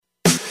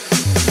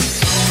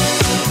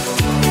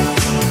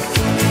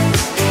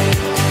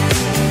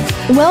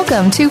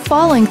Welcome to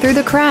Falling Through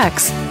the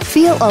Cracks.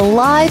 Feel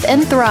alive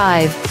and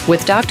thrive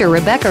with Dr.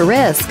 Rebecca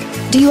Risk.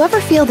 Do you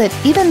ever feel that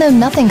even though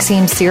nothing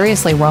seems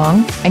seriously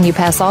wrong and you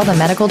pass all the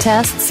medical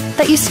tests,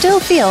 that you still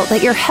feel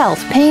that your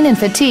health, pain, and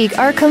fatigue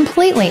are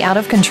completely out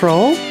of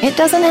control? It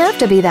doesn't have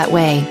to be that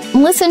way.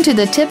 Listen to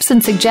the tips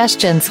and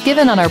suggestions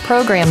given on our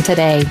program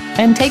today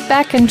and take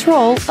back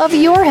control of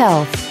your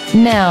health.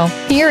 Now,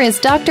 here is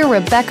Dr.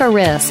 Rebecca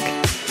Risk.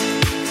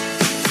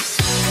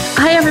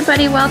 Hi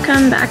everybody,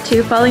 welcome back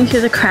to Falling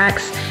Through the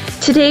Cracks.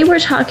 Today we're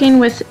talking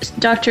with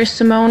Dr.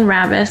 Simone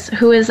Ravicz,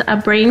 who is a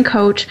brain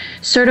coach,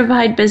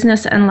 certified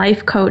business and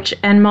life coach,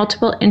 and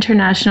multiple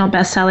international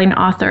best-selling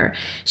author.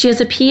 She has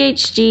a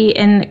PhD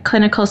in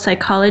clinical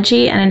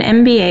psychology and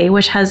an MBA,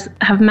 which have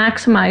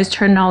maximized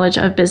her knowledge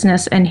of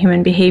business and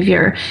human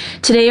behavior.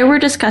 Today we're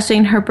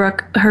discussing her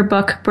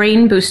book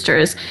Brain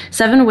Boosters,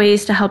 7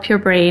 Ways to Help Your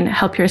Brain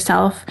Help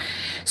Yourself.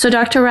 So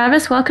Dr.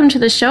 Ravicz, welcome to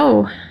the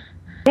show.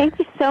 Thank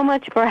you so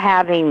much for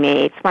having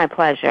me. It's my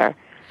pleasure.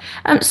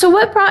 So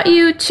what brought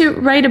you to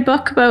write a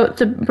book about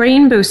the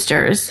brain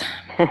boosters?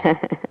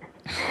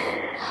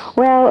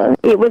 Well,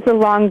 it was a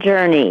long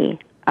journey.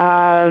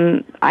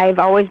 I've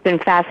always been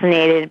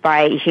fascinated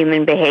by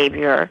human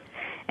behavior,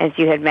 as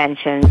you had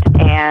mentioned,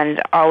 and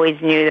always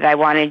knew that I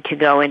wanted to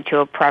go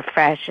into a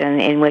profession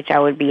in which I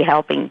would be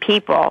helping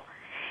people.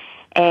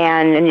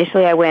 And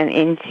initially I went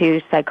into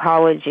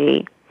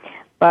psychology.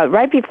 But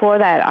right before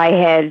that,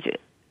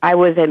 I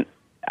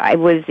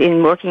was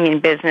working in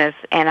business,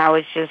 and I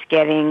was just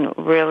getting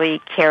really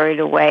carried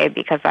away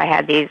because I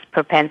had these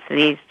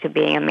propensities to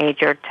being a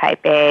major type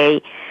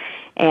A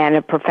and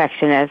a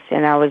perfectionist,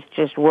 and I was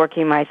just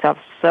working myself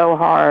so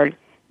hard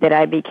that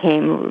I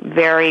became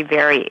very,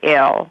 very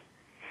ill.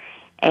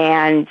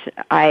 And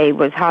I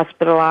was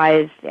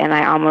hospitalized, and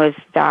I almost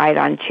died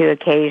on 2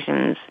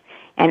 occasions.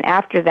 And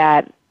after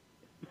that,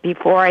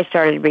 before I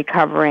started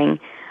recovering,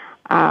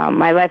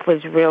 my life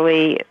was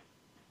really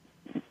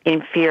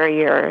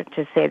inferior,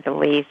 to say the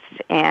least,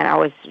 and I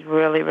was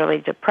really, really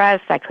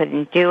depressed. I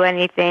couldn't do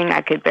anything.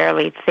 I could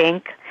barely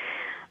think.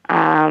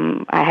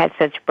 I had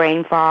such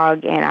brain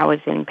fog, and I was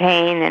in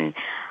pain, and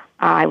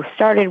I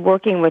started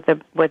working with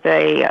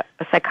a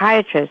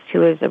psychiatrist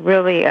who was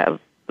really a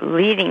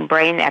leading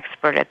brain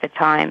expert at the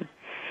time,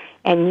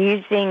 and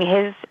using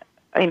his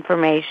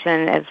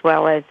information as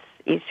well as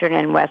Eastern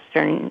and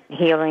Western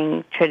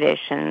healing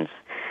traditions,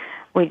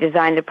 we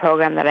designed a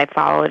program that I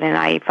followed, and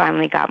I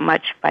finally got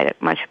much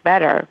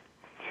better.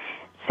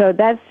 So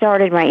that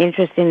started my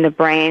interest in the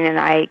brain, and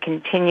I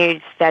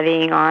continued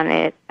studying on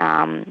it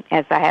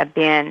as I have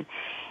been.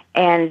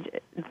 And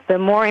the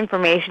more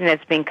information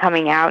that's been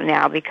coming out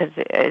now, because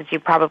as you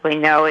probably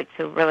know, it's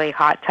a really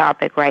hot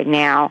topic right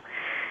now.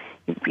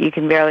 You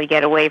can barely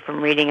get away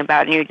from reading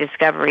about new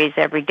discoveries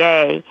every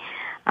day.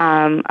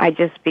 I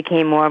just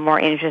became more and more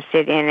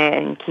interested in it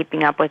and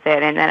keeping up with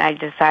it, and then I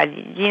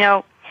decided,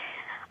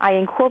 I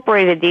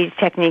incorporated these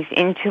techniques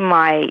into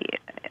my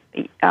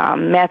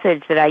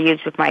methods that I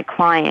use with my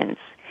clients,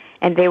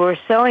 and they were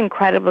so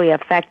incredibly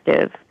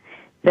effective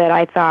that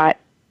I thought,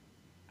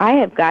 I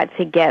have got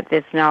to get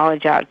this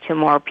knowledge out to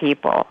more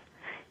people.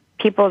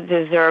 People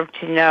deserve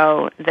to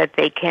know that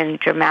they can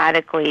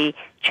dramatically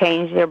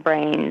change their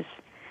brains,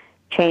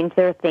 change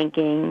their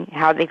thinking,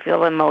 how they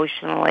feel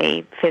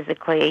emotionally,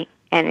 physically,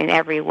 and in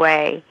every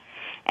way.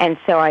 And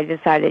so I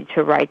decided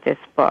to write this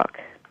book.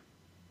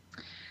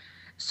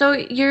 So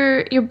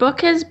your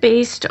book is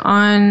based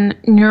on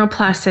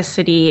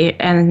neuroplasticity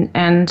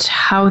and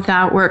how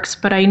that works,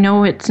 but I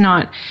know it's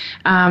not.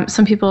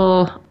 Some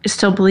people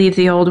still believe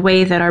the old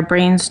way that our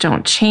brains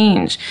don't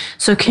change.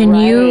 So can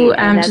you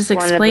just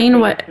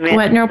explain what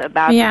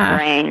about the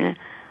brain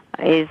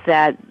is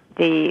that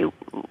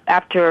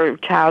after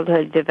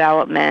childhood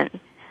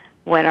development,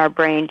 when our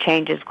brain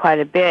changes quite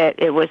a bit,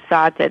 it was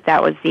thought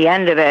that was the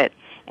end of it,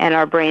 and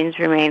our brains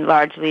remained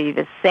largely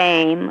the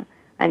same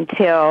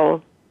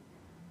until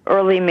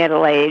early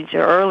middle age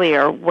or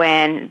earlier,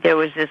 when there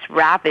was this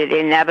rapid,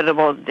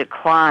 inevitable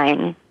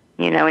decline,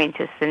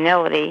 into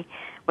senility,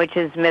 which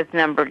is myth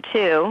number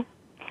 2.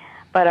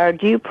 But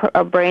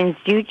our brains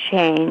do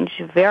change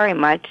very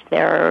much.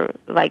 They're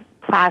like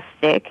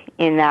plastic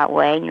in that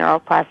way,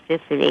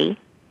 neuroplasticity.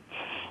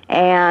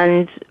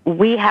 And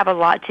we have a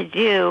lot to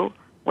do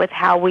with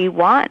how we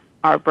want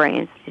our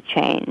brains to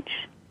change.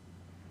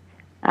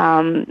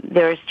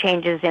 There's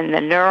changes in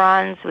the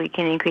neurons. We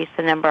can increase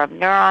the number of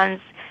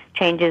neurons.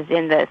 Changes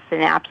in the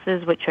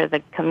synapses, which are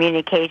the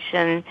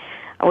communication,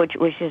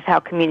 which is how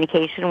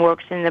communication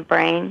works in the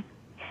brain.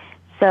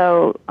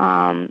 So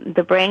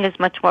the brain is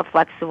much more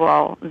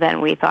flexible than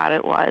we thought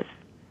it was.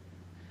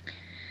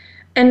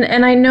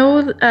 And I know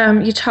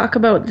you talk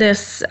about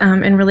this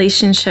in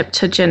relationship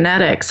to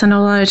genetics, and a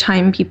lot of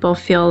time people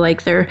feel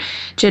like their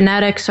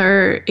genetics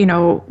are,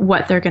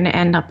 what they're going to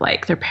end up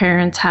like. Their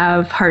parents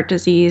have heart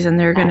disease, and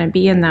they're going to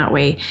be in that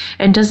way.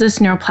 And does this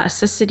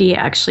neuroplasticity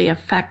actually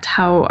affect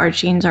how our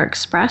genes are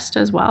expressed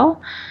as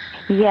well?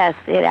 Yes,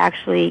 it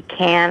actually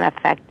can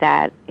affect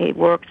that. It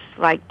works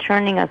like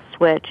turning a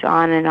switch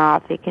on and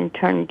off. It can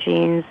turn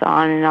genes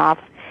on and off.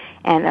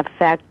 and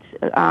affect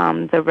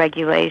the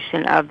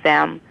regulation of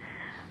them.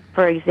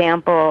 For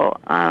example,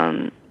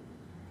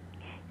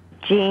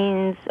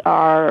 genes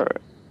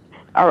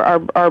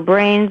our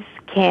brains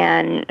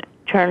can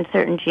turn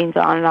certain genes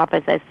on and off,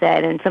 as I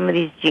said, and some of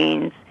these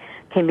genes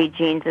can be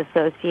genes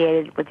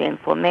associated with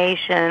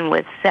inflammation,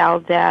 with cell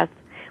death,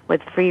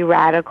 with free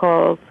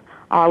radicals,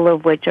 all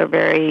of which are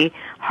very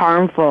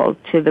harmful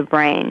to the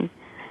brain,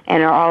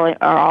 and all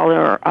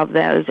of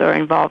those are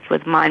involved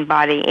with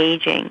mind-body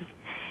aging.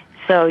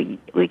 So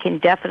we can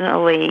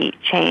definitely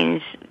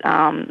change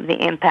the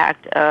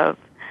impact of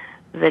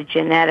the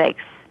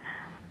genetics.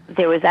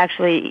 There was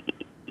actually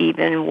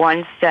even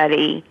one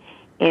study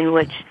in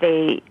which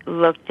they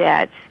looked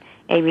at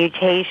a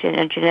mutation,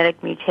 a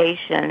genetic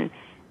mutation,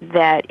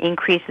 that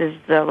increases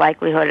the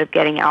likelihood of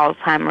getting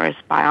Alzheimer's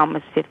by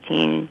almost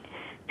 15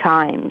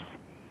 times.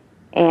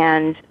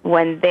 And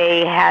when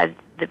they had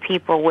the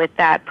people with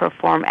that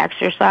perform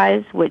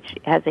exercise, which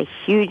has a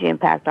huge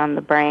impact on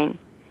the brain,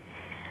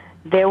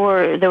 there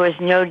was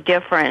no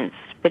difference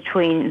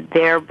between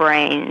their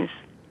brains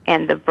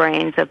and the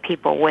brains of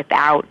people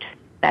without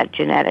that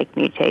genetic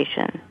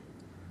mutation.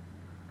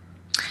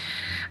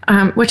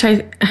 Which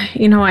I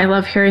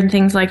love hearing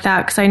things like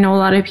that, because I know a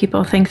lot of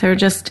people think they're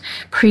just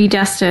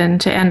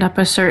predestined to end up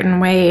a certain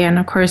way. And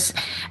of course,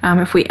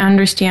 if we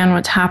understand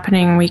what's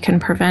happening, we can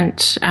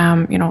prevent,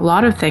 a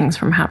lot of things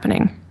from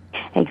happening.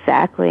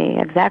 Exactly.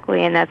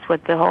 And that's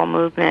what the whole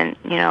movement,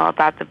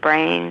 about the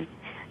brain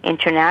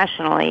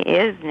internationally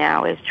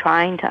is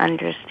trying to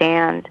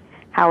understand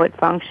how it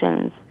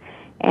functions.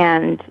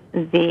 And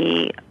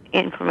the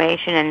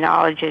information and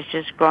knowledge is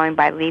just growing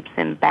by leaps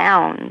and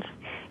bounds.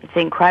 It's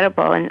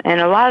incredible, and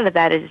a lot of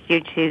that is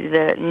due to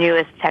the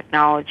newest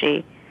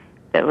technology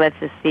that lets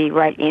us see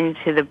right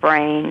into the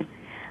brain,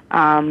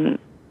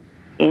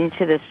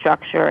 into the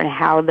structure and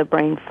how the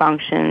brain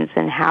functions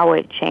and how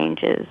it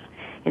changes.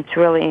 It's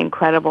really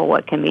incredible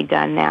what can be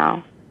done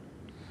now.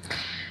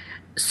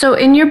 So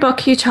in your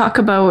book, you talk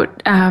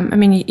about,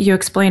 you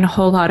explain a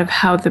whole lot of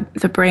how the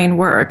brain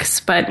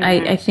works, but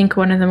mm-hmm. I think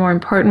one of the more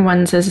important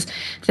ones is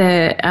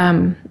the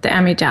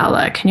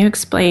amygdala. Can you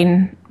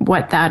explain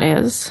what that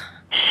is?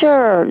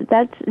 Sure.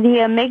 The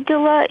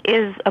amygdala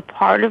is a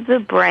part of the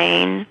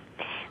brain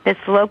that's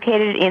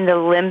located in the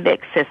limbic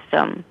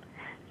system.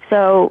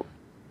 So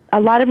a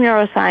lot of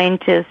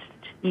neuroscientists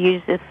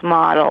use this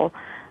model.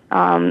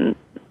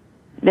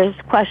 There's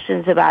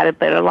questions about it,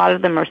 but a lot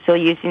of them are still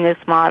using this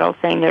model,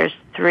 saying there's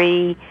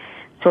three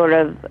sort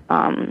of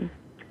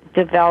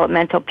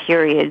developmental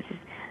periods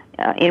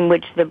in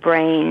which the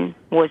brain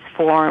was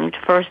formed.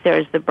 First,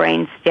 there's the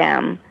brain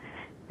stem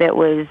that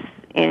was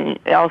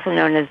also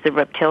known as the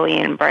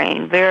reptilian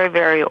brain, very,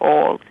 very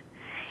old.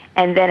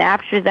 And then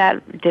after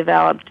that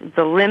developed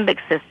the limbic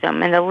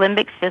system, and the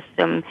limbic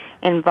system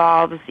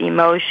involves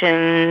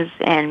emotions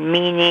and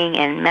meaning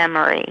and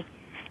memory.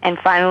 And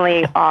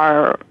finally,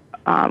 our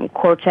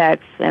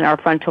cortex and our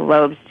frontal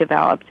lobes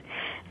developed.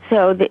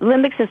 So the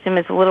limbic system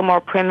is a little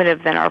more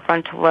primitive than our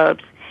frontal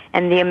lobes,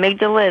 and the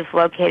amygdala is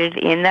located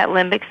in that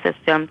limbic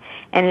system,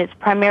 and it's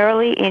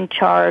primarily in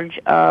charge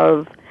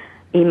of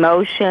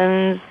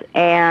emotions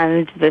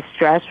and the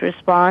stress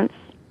response.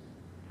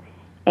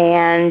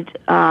 And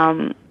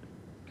the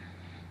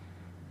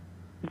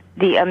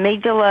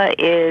amygdala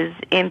is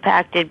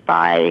impacted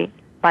by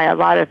a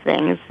lot of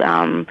things,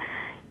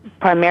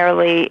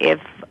 primarily if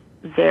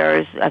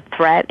there's a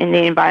threat in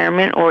the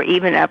environment or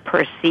even a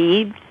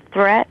perceived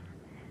threat.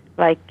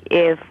 Like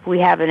if we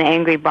have an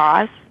angry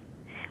boss,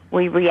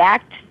 we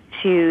react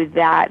to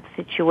that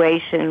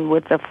situation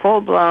with a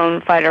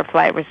full-blown fight or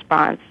flight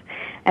response,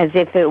 as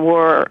if it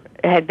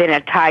had been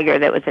a tiger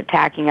that was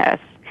attacking us.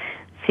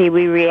 See,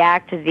 we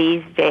react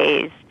these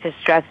days to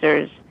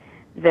stressors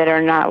that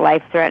are not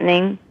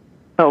life-threatening,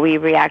 but we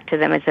react to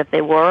them as if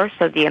they were.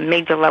 So the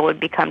amygdala would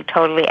become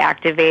totally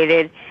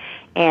activated,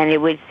 and it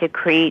would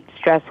secrete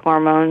stress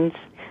hormones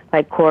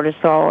like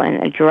cortisol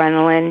and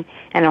adrenaline,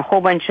 and a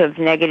whole bunch of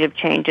negative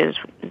changes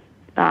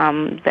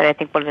that I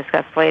think we'll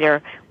discuss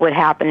later would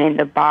happen in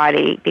the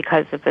body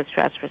because of the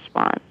stress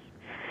response.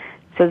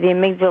 So the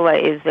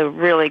amygdala is a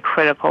really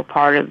critical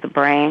part of the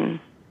brain.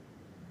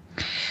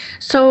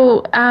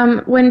 So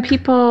when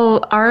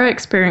people are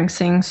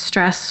experiencing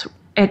stress,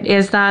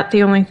 is that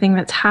the only thing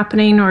that's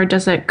happening, or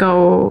does it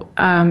go,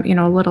 a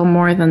little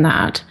more than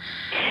that?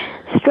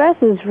 Stress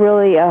is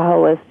really a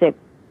holistic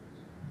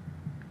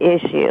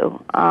issue.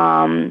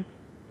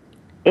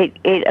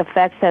 It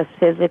affects us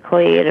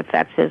physically, it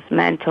affects us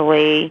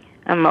mentally,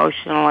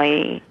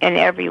 emotionally, in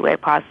every way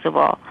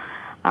possible.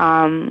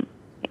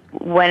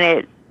 When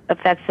it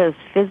affects us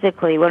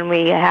physically, when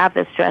we have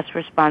the stress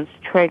response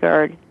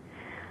triggered,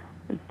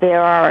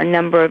 there are a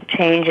number of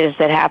changes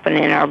that happen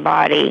in our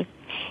body.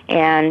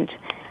 And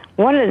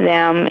one of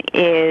them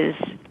is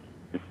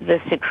the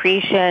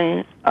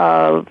secretion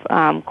of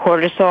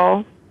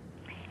cortisol,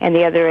 and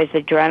the other is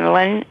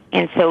adrenaline.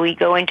 And so we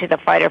go into the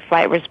fight or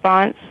flight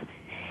response,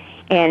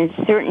 and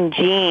certain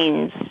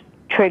genes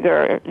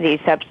trigger these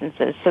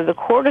substances. So the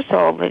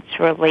cortisol that's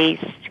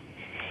released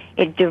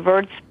it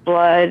diverts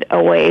blood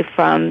away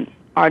from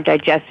our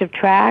digestive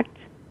tract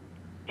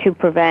to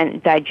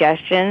prevent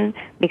digestion,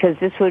 because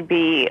this would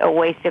be a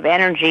waste of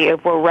energy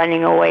if we're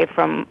running away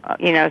from,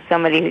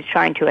 somebody who's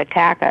trying to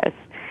attack us.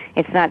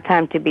 It's not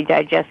time to be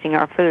digesting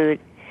our food.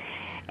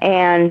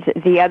 And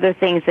the other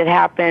things that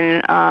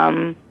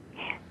happen,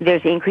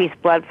 there's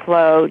increased blood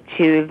flow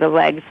to the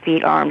legs,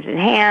 feet, arms, and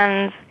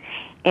hands,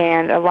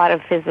 and a lot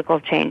of physical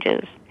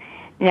changes.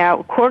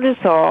 Now,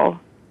 cortisol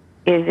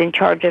is in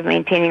charge of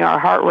maintaining our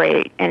heart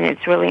rate, and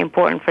it's really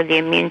important for the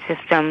immune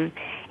system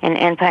and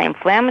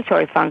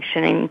anti-inflammatory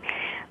functioning.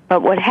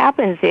 But what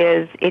happens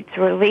is it's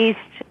released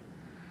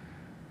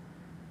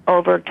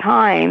over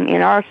time.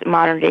 In our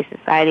modern-day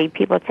society,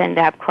 people tend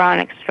to have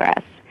chronic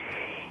stress.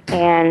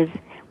 And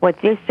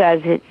what this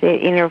does is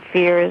it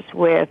interferes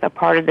with a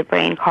part of the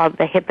brain called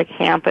the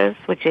hippocampus,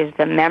 which is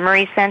the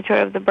memory center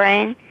of the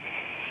brain.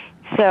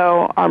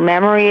 So our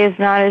memory is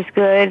not as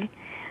good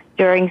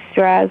during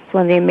stress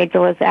when the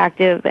amygdala is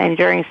active, and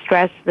during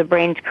stress, the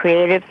brain's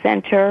creative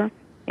center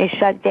is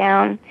shut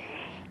down,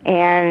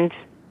 and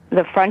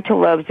the frontal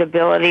lobe's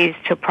abilities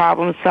to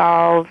problem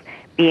solve,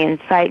 be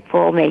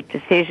insightful, make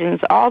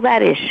decisions, all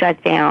that is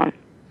shut down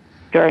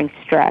during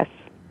stress.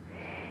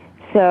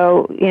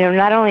 So,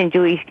 not only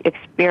do we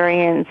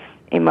experience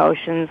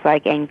emotions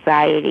like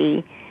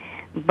anxiety,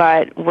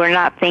 but we're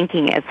not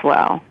thinking as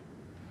well.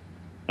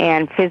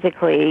 And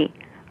physically,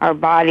 our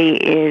body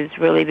is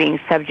really being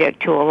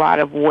subject to a lot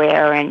of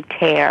wear and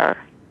tear.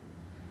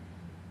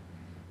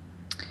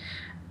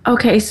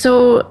 Okay,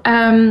 so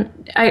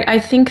I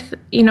think,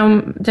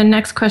 the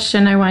next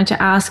question I wanted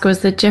to ask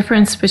was the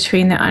difference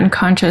between the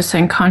unconscious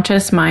and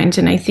conscious mind.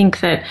 And I think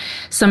that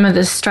some of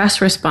the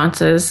stress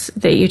responses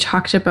that you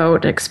talked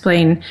about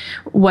explain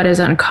what is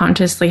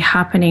unconsciously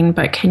happening,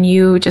 but can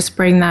you just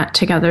bring that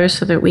together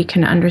so that we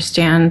can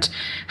understand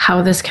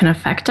how this can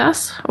affect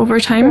us over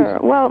time? Sure.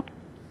 Well,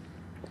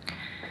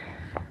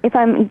 if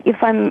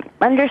I'm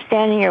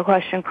understanding your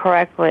question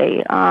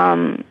correctly,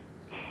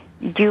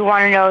 do you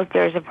want to know if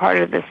there's a part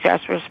of the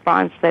stress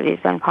response that is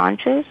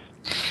unconscious?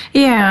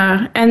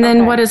 Yeah, and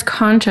then what is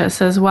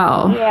conscious as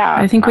well? Yeah.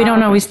 I think we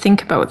don't always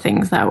think about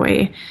things that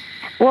way.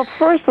 Well,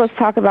 first let's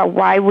talk about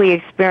why we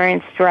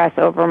experience stress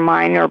over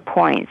minor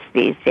points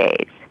these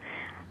days.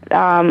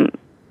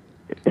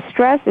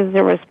 Stress is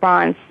the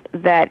response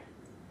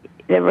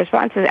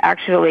is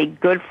actually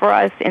good for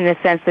us in the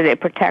sense that it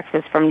protects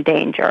us from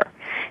danger.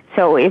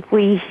 So if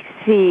we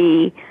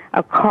see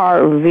a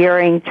car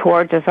veering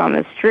towards us on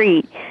the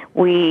street,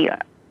 we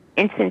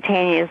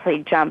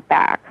instantaneously jump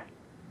back.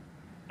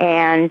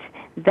 And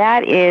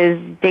that is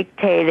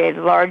dictated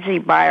largely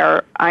by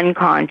our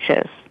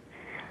unconscious.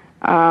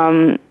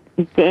 The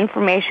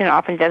information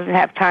often doesn't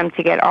have time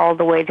to get all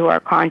the way to our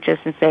conscious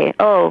and say,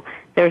 oh,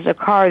 there's a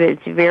car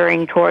that's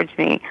veering towards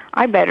me,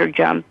 I better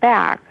jump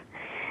back.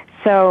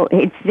 So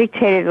it's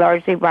dictated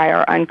largely by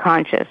our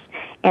unconscious.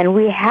 And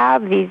we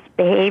have these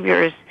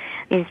behaviors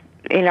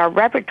in our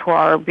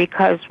repertoire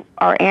because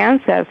our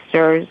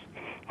ancestors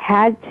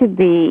had to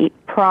be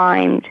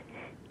primed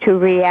to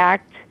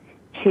react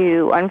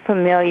to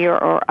unfamiliar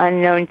or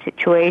unknown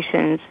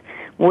situations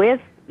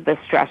with the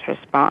stress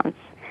response.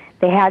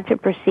 They had to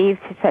perceive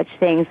such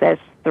things as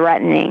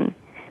threatening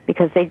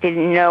because they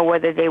didn't know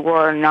whether they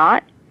were or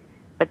not,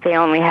 but they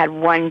only had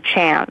one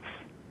chance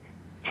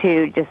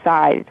to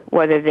decide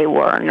whether they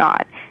were or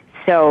not.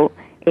 So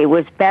it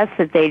was best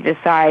that they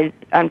decide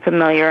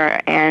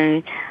unfamiliar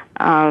and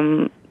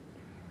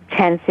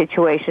tense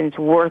situations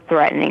were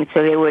threatening,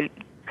 so they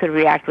could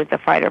react with the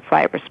fight or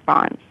flight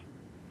response.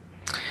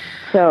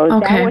 So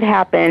that would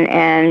happen,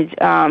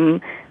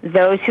 and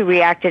those who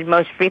reacted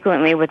most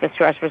frequently with the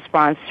stress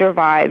response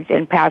survived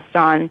and passed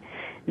on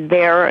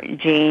their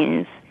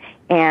genes,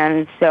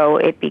 and so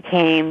it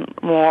became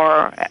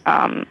more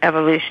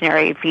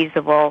evolutionary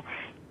feasible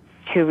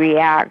to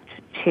react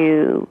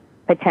to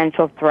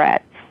potential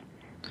threats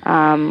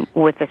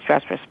with the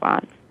stress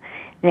response.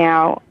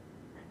 Now,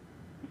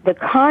 the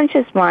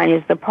conscious mind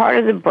is the part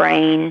of the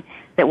brain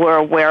that we're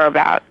aware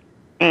about,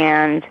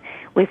 and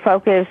we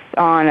focus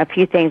on a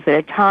few things at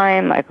a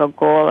time, like a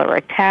goal or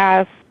a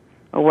task,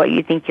 or what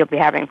you think you'll be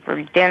having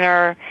for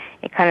dinner.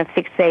 It kind of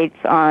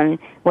fixates on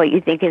what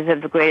you think is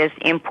of the greatest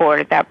import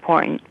at that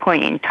point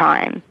in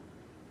time.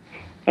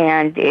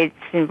 And it's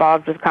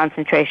involved with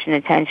concentration,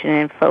 attention,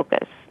 and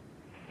focus.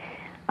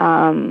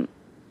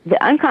 The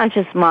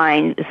unconscious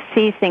mind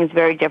sees things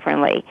very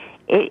differently.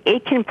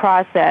 It can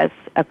process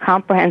a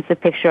comprehensive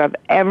picture of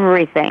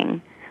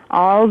everything,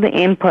 all the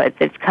input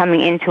that's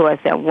coming into us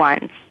at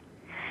once.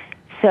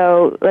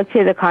 So let's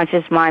say the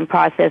conscious mind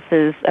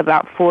processes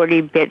about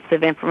 40 bits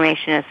of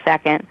information a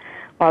second,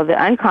 while the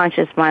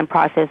unconscious mind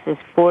processes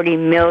 40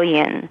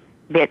 million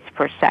bits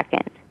per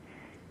second.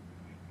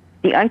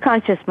 The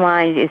unconscious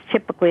mind is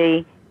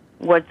typically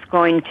what's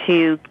going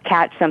to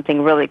catch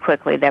something really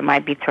quickly that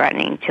might be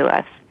threatening to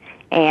us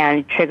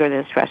and trigger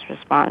the stress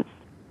response.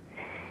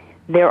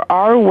 There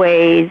are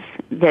ways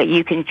that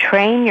you can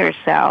train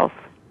yourself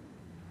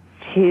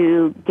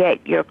to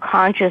get your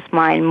conscious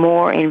mind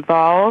more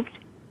involved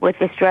with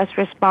the stress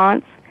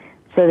response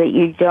so that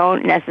you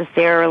don't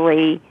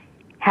necessarily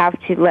have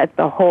to let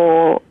the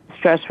whole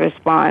stress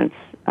response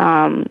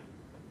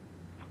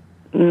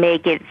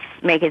make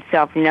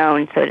itself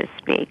known, so to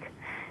speak.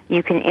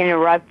 You can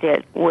interrupt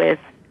it with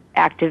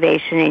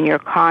activation in your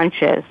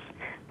conscious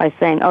by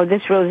saying, oh,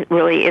 this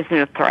really isn't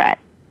a threat.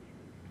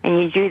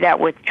 And you do that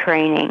with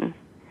training,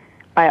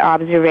 by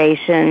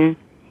observation,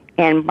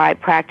 and by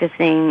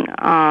practicing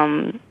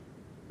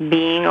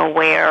being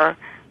aware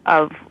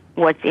of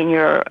what's in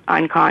your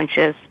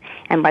unconscious,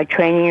 and by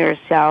training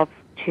yourself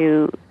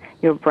to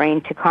your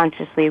brain to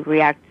consciously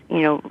react,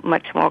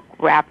 much more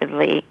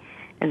rapidly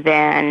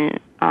than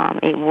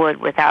it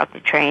would without the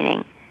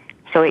training.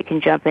 So it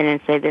can jump in and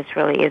say, this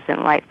really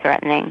isn't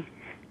life-threatening.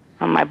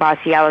 My boss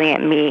yelling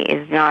at me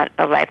is not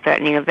a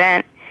life-threatening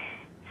event.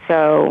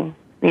 So,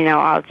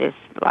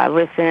 I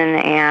listen,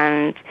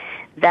 and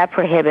that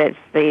prohibits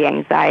the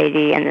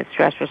anxiety and the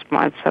stress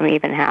response from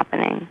even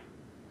happening.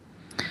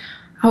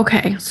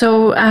 Okay,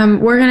 so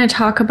we're going to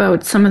talk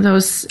about some of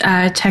those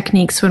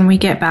techniques when we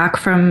get back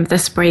from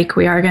this break.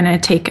 We are going to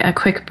take a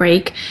quick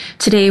break.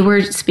 Today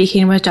we're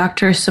speaking with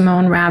Dr.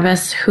 Simone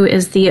Ravicz, who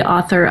is the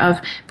author of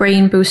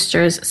Brain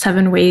Boosters,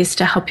 7 Ways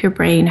to Help Your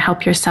Brain,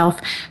 Help Yourself.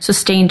 So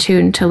stay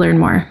tuned to learn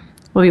more.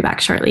 We'll be back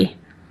shortly.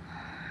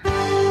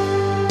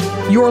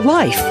 Your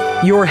life,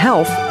 your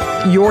health,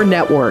 your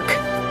network.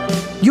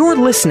 You're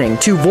listening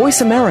to Voice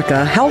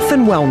America Health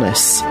and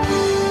Wellness.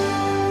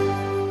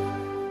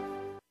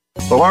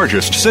 The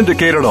largest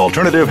syndicated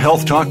alternative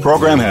health talk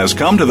program has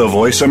come to the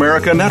Voice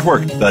America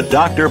Network. The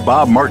Dr.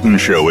 Bob Martin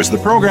Show is the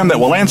program that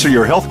will answer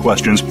your health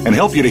questions and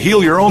help you to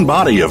heal your own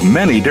body of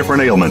many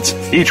different ailments.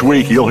 Each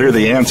week, you'll hear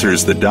the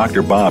answers that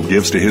Dr. Bob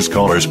gives to his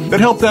callers that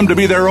help them to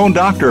be their own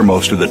doctor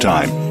most of the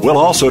time. We'll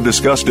also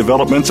discuss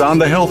developments on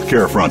the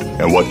healthcare front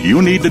and what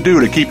you need to do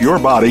to keep your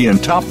body in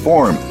top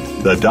form.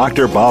 The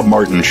Dr. Bob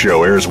Martin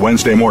Show airs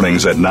Wednesday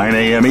mornings at 9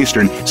 a.m.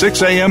 Eastern,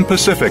 6 a.m.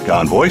 Pacific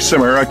on Voice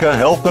America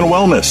Health and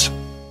Wellness.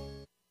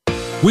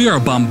 We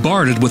are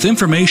bombarded with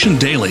information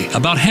daily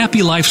about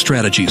happy life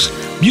strategies,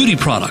 beauty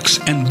products,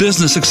 and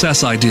business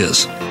success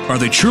ideas. Are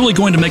they truly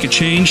going to make a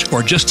change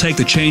or just take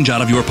the change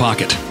out of your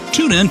pocket?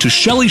 Tune in to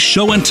Shelley's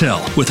Show and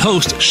Tell with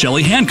host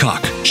Shelley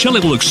Hancock. Shelley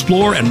will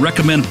explore and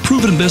recommend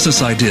proven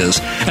business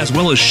ideas, as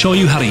well as show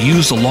you how to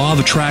use the law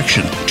of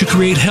attraction to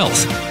create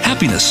health,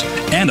 happiness,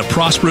 and a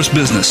prosperous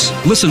business.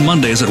 Listen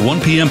Mondays at 1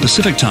 p.m.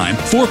 Pacific Time,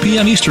 4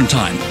 p.m. Eastern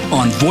Time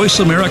on Voice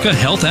America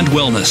Health and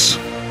Wellness.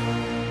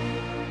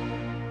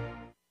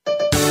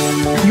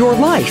 Your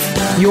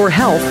life, your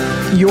health,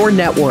 your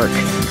network.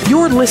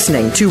 You're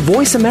listening to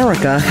Voice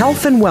America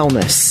Health and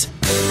Wellness.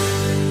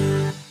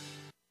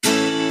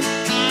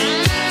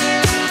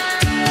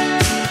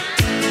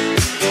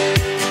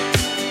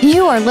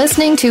 You are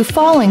listening to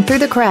Falling Through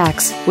the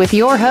Cracks with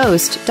your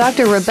host,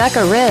 Dr.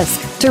 Rebecca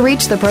Risk. To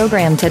reach the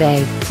program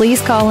today,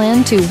 please call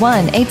in to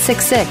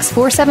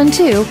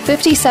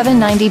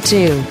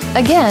 1-866-472-5792.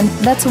 Again,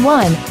 that's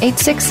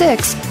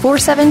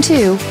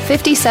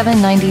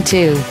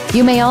 1-866-472-5792.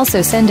 You may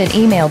also send an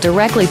email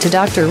directly to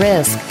Dr.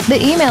 Risk.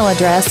 The email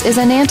address is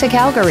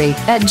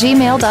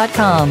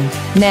anantacalgary@gmail.com.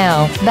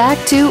 Now, back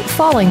to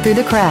Falling Through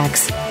the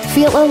Cracks.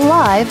 Feel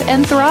alive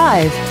and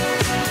thrive.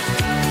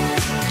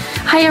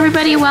 Hi,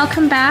 everybody.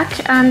 Welcome back.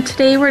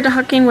 Today we're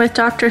talking with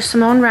Dr.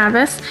 Simone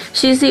Ravicz.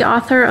 She's the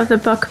author of the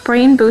book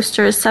Brain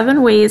Boosters,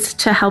 7 Ways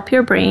to Help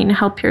Your Brain,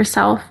 Help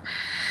Yourself.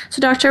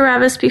 So, Dr.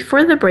 Ravicz,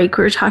 before the break,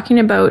 we were talking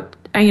about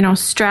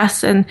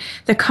stress and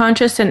the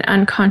conscious and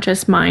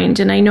unconscious mind.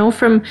 And I know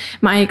from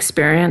my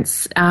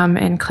experience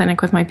in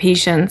clinic with my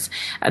patients,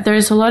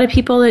 there's a lot of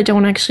people that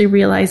don't actually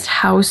realize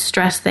how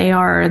stressed they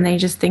are, and they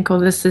just think, oh,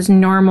 this is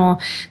normal,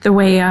 the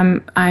way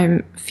I'm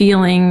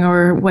feeling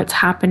or what's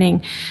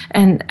happening.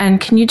 And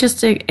can you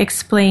just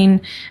explain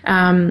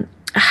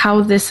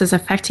how this is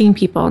affecting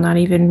people, not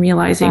even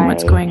realizing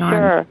what's going on?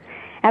 Sure.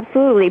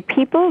 Absolutely.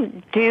 People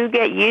do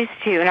get used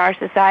to, in our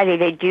society,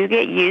 they do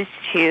get used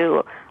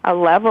to a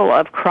level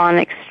of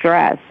chronic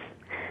stress,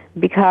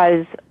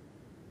 because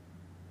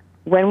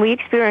when we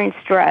experience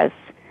stress,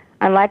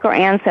 unlike our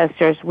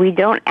ancestors, we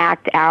don't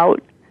act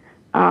out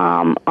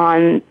on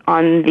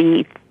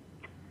the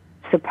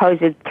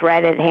supposed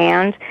threat at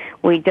hand.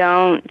 We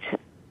don't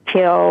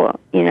kill,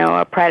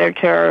 a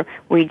predator.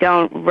 We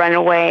don't run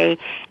away.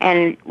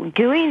 And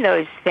doing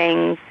those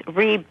things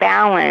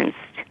rebalanced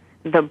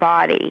the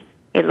body.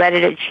 It let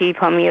it achieve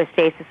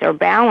homeostasis or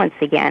balance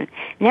again.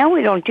 Now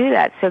we don't do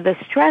that. So the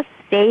stress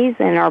stays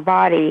in our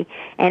body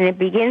and it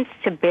begins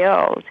to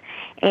build.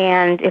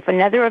 And if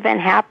another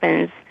event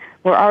happens,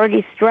 we're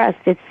already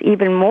stressed. It's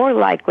even more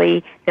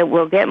likely that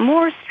we'll get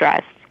more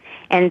stressed.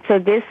 And so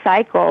this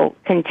cycle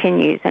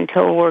continues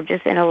until we're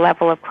just in a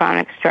level of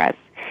chronic stress.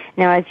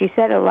 Now, as you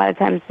said, a lot of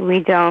times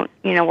we don't,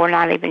 we're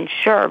not even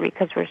sure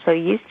because we're so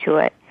used to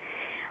it.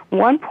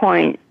 One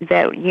point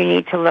that you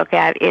need to look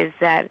at is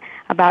that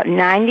about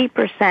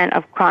 90%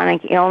 of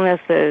chronic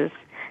illnesses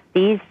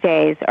these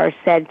days are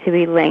said to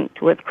be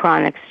linked with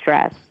chronic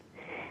stress.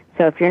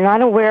 So if you're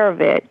not aware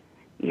of it,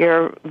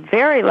 you're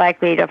very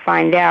likely to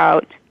find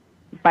out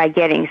by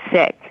getting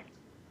sick,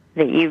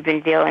 that you've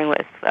been dealing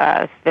with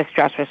the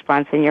stress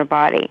response in your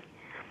body.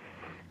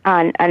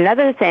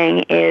 Another thing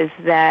is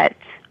that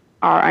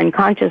our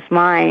unconscious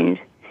mind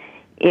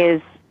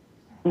is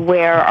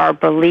where our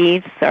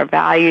beliefs, our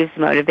values,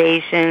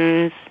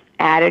 motivations,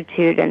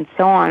 attitude, and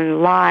so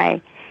on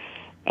lie.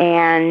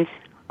 And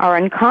our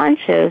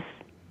unconscious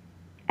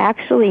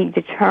actually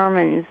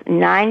determines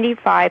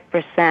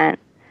 95%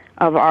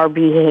 of our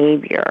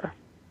behavior,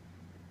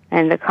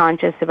 and the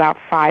conscious about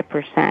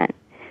 5%.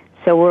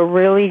 So we're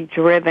really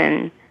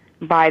driven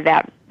by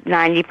that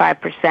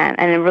 95%.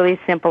 And a really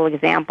simple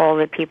example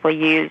that people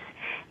use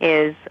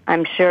is,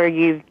 I'm sure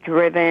you've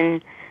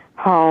driven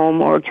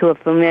home or to a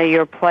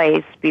familiar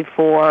place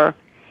before,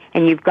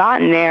 and you've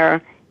gotten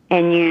there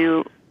and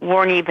you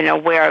weren't even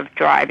aware of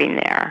driving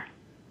there.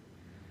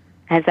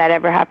 Has that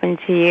ever happened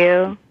to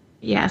you?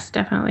 Yes,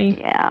 definitely.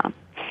 Yeah.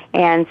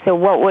 And so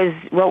what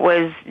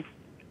was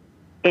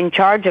in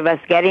charge of us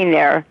getting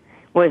there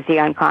was the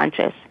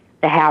unconscious,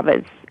 the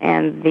habits,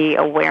 and the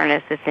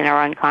awareness that's in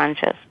our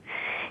unconscious.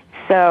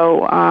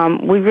 So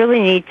we really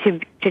need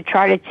to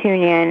try to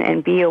tune in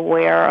and be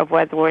aware of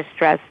whether we're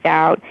stressed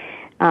out.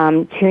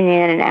 Tune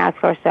in and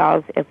ask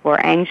ourselves if we're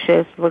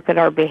anxious. Look at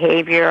our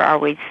behavior. Are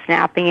we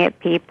snapping at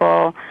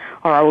people?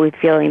 Or are we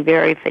feeling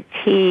very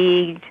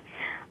fatigued?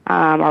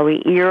 Are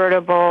we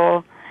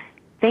irritable?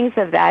 Things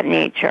of that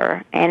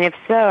nature. And if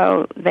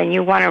so, then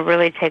you want to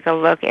really take a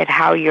look at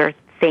how you're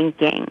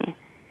thinking,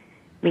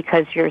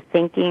 because your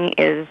thinking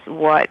is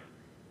what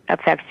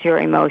affects your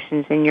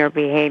emotions and your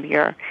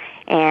behavior.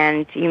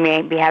 And you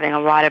may be having a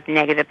lot of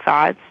negative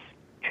thoughts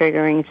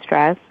triggering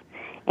stress,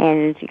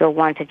 and you'll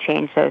want to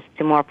change those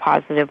to more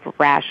positive,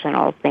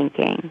 rational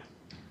thinking.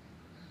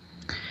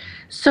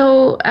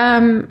 So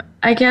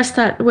I guess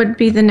that would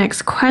be the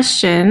next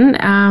question.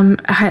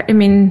 I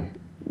mean,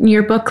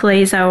 your book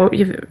lays out,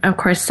 of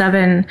course,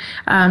 7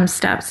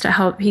 steps to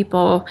help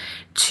people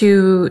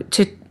to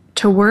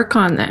work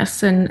on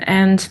this.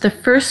 And the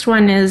first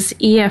one is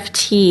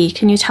EFT.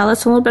 Can you tell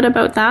us a little bit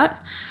about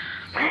that?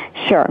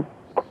 Sure.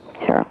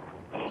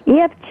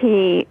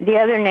 EFT, the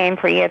other name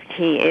for EFT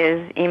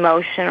is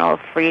Emotional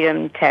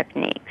Freedom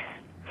Techniques.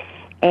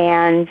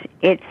 And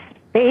it's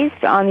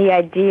based on the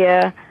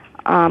idea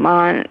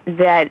on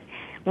that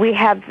we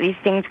have these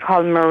things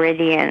called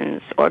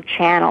meridians or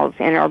channels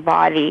in our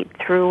body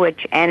through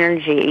which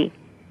energy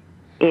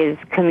is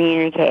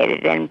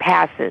communicated and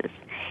passes.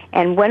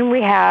 And when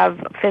we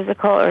have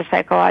physical or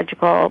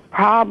psychological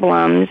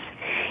problems,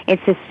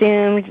 it's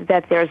assumed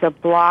that there's a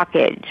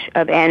blockage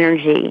of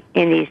energy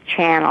in these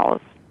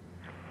channels.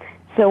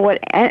 So what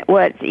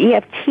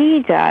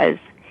EFT does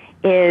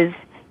is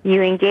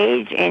you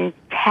engage in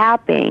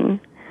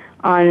tapping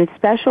on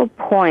special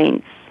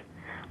points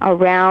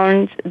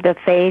around the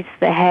face,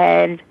 the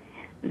head,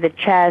 the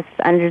chest,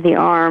 under the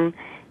arm,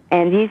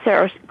 and these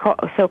are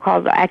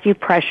so-called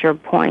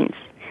acupressure points.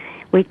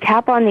 We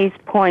tap on these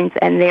points,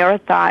 and they are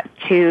thought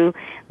to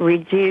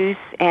reduce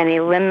and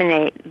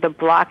eliminate the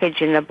blockage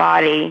in the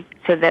body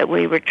so that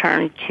we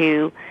return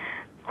to,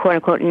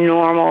 quote-unquote,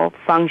 normal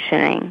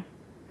functioning.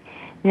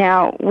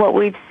 Now, what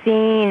we've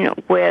seen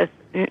with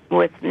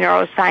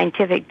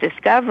neuroscientific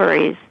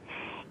discoveries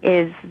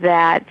is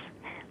that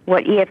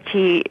what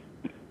EFT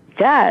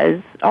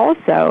does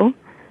also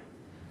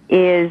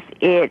is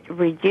it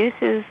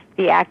reduces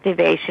the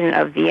activation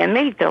of the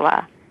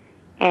amygdala.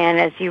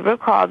 And as you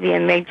recall, the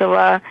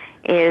amygdala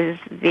is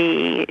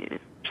the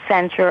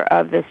center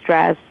of the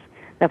stress,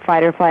 the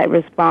fight or flight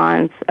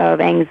response, of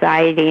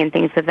anxiety and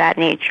things of that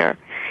nature.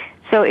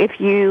 So if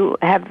you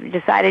have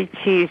decided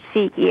to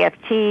seek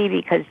EFT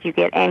because you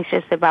get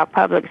anxious about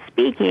public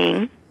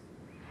speaking,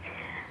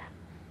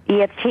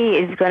 EFT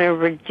is going to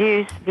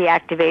reduce the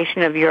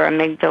activation of your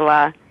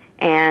amygdala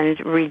and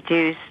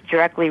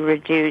directly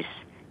reduce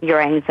your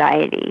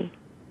anxiety.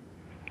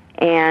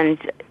 And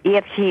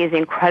EFT is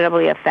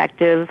incredibly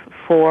effective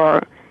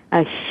for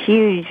a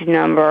huge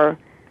number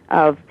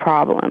of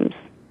problems,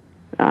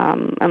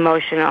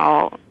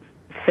 emotional,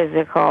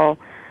 physical.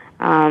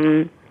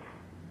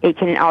 It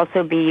can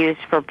also be used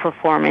for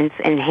performance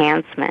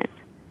enhancement.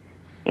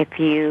 If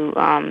you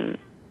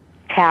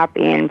tap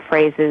in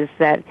phrases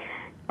that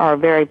are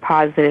very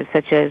positive,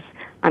 such as,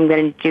 I'm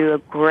going to do a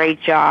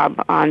great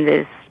job on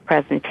this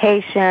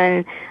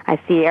presentation, I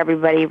see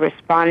everybody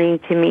responding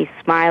to me,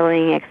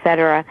 smiling,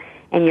 etc.,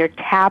 and you're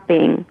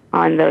tapping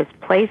on those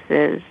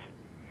places,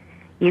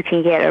 you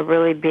can get a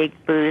really big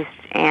boost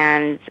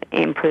and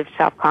improve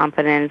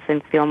self-confidence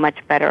and feel much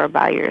better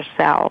about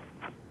yourself.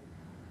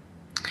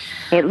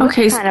 It looks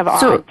kind of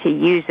odd to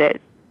use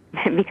it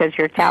because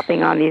you're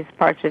tapping on these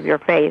parts of your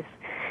face,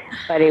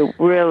 but it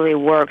really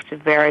works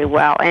very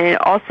well. And it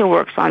also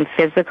works on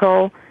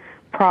physical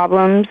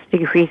problems,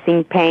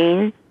 decreasing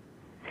pain.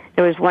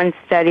 There was one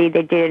study,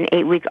 they did an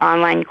 8-week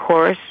online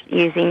course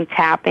using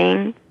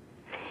tapping,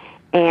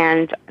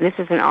 and this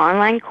is an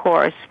online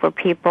course for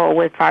people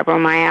with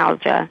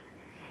fibromyalgia.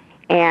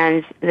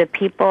 And the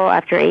people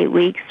after 8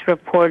 weeks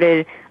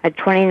reported a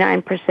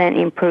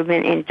 29%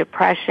 improvement in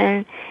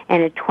depression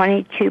and a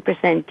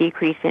 22%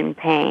 decrease in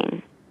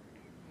pain.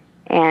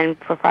 And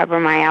for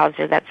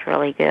fibromyalgia, that's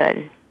really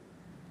good.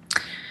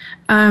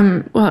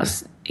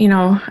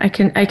 Well,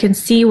 I can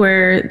see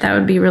where that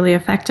would be really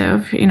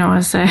effective.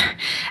 As an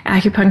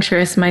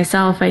acupuncturist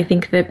myself, I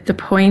think that the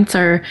points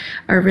are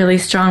really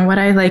strong. What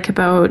I like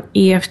about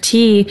EFT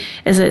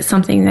is it's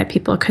something that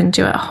people can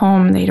do at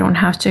home. They don't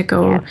have to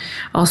go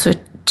also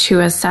to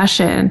a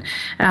session.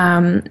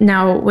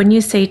 Now, when you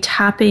say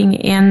tapping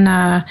in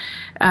a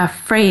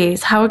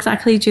phrase, how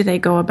exactly do they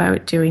go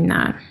about doing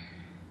that?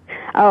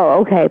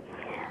 Oh, okay.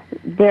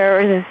 There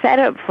is a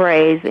setup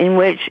phrase in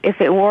which, if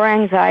it were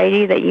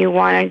anxiety that you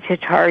wanted to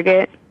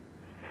target,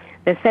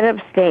 the setup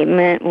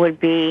statement would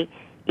be,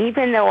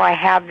 even though I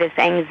have this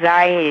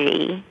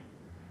anxiety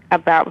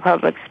about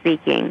public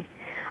speaking,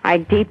 I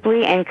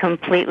deeply and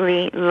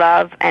completely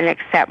love and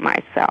accept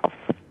myself.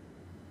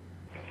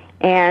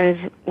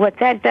 And what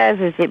that does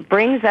is it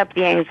brings up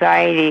the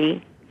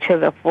anxiety to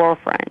the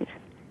forefront.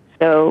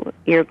 So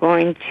you're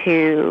going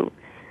to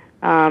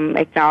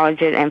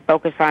acknowledge it and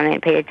focus on it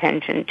and pay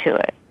attention to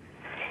it.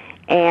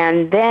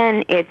 And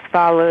then it's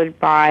followed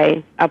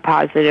by a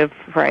positive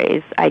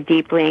phrase, I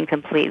deeply and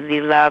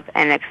completely love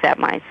and accept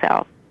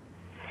myself.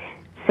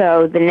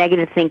 So the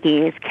negative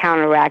thinking is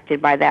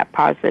counteracted by that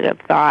positive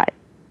thought.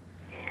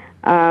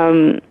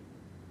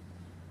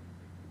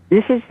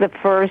 This is the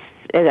first,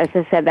 as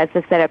I said, that's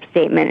a setup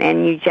statement,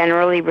 and you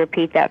generally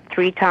repeat that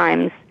 3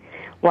 times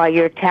while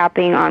you're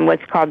tapping on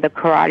what's called the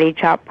karate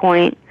chop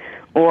point,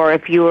 or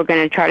if you were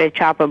going to try to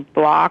chop a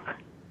block,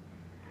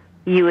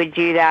 you would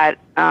do that,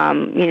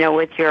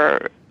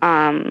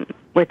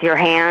 with your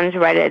hands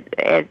right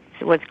at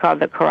what's called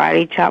the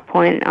karate chop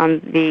point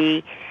on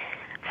the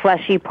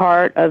fleshy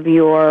part of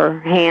your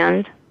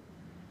hand,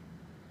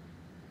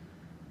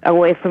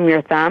 away from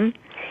your thumb.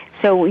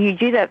 So you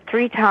do that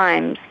 3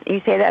 times.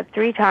 You say that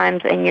 3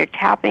 times, and you're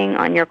tapping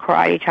on your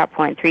karate chop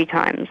point 3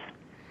 times.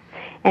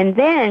 And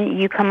then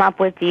you come up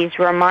with these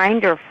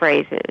reminder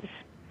phrases.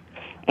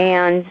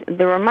 And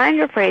the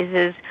reminder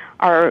phrases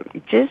are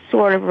just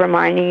sort of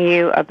reminding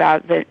you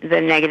about the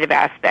negative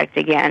aspect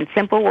again.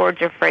 Simple words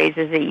or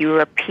phrases that you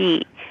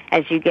repeat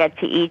as you get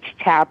to each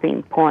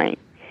tapping point.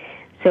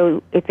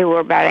 So if it were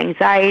about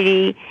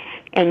anxiety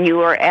and you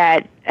were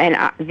at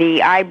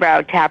the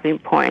eyebrow tapping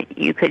point,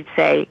 you could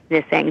say,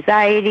 this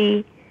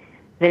anxiety.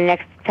 The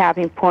next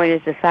tapping point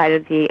is the side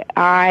of the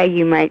eye.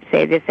 You might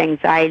say, this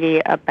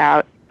anxiety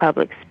about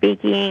public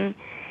speaking.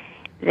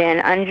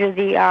 Then under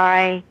the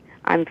eye,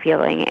 I'm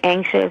feeling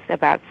anxious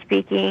about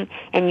speaking,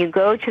 and you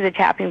go to the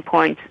tapping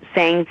points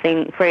saying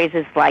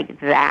phrases like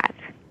that.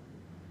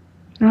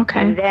 Okay.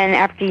 And then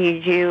after you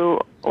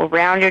do a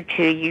round or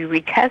 2, you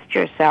retest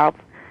yourself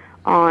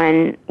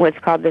on what's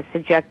called the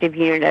subjective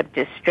unit of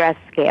distress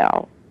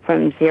scale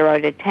from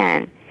 0 to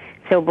 10.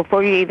 So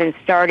before you even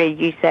started,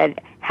 you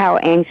said, how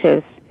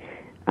anxious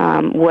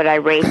would I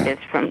rate this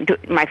from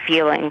my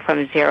feeling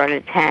from 0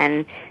 to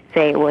 10?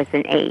 Say it was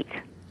an 8.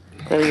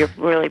 So you're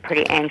really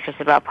pretty anxious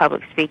about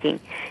public speaking.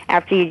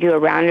 After you do a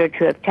round or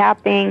 2 of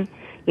tapping,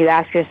 you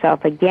ask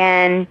yourself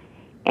again,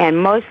 and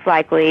most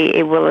likely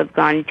it will have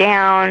gone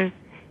down,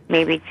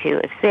 maybe to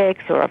a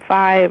 6 or a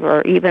 5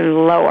 or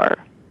even lower.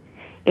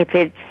 If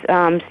it's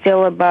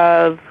still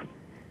above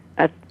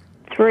a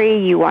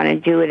 3, you want to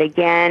do it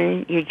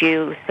again. You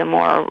do some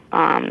more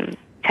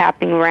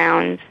tapping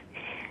rounds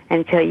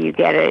until you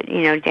get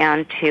it,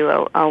 down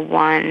to a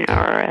 1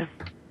 or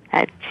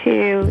a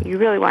 2. You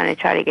really want to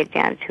try to get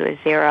down to a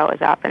 0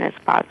 as often as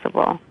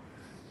possible.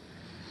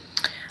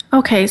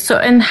 Okay, so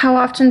and how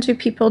often do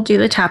people do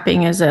the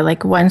tapping? Is it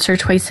like once or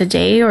twice a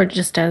day, or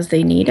just as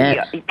they need it?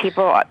 Yeah,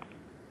 people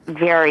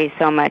vary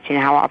so much in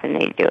how often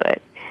they do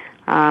it.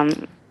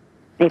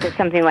 If it's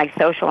something like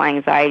social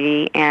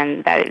anxiety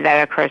and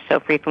that occurs so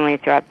frequently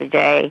throughout the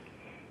day,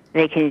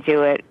 they can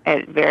do it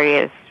at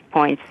various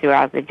points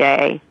throughout the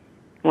day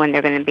when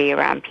they're going to be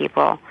around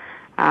people.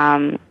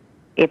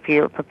 If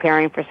you're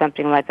preparing for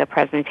something like a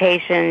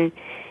presentation,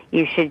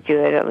 you should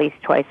do it at least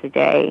twice a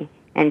day,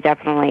 and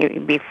definitely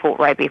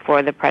right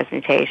before the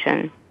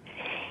presentation.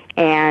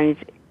 And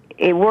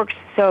it works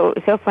so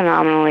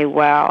phenomenally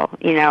well.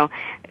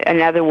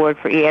 Another word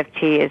for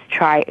EFT is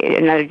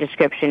another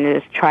description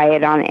is try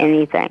it on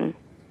anything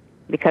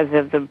because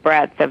of the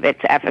breadth of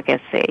its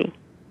efficacy.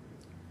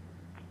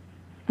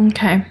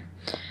 Okay.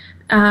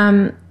 I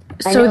know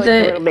it's a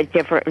little bit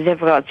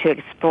difficult to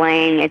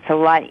explain. It's a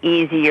lot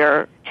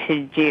easier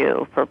to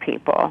do for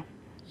people.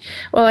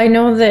 Well, I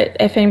know that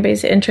if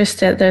anybody's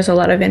interested, there's a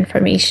lot of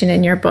information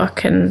in your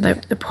book, and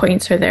the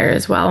points are there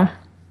as well.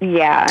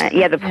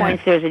 Yeah, the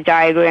points, there's a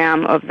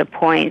diagram of the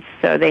points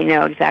so they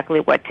know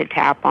exactly what to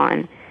tap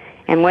on.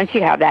 And once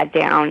you have that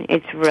down,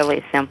 it's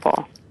really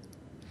simple.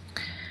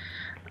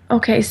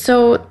 Okay,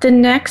 so the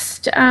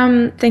next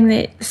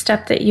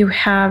step that you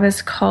have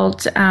is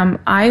called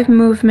eye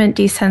movement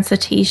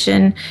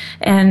desensitization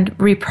and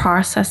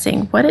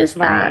reprocessing. What is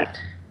that?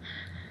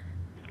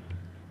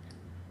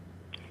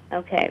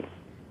 Okay.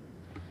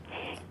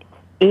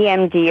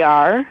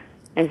 EMDR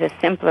is a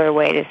simpler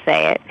way to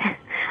say it.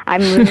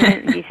 I'm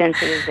movement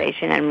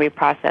desensitization and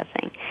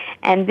reprocessing.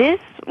 And this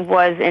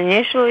was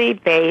initially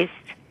based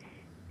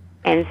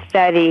and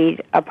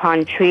studied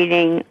upon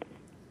treating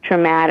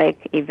traumatic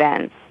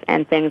events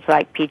and things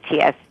like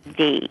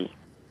PTSD.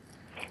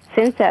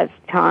 Since that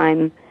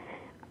time,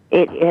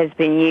 it has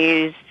been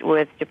used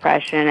with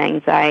depression,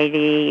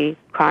 anxiety,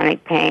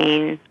 chronic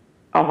pain,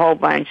 a whole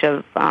bunch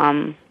of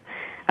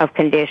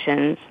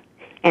conditions,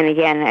 and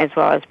again, as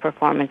well as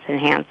performance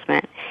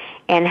enhancement.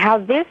 And how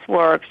this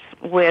works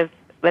with,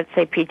 let's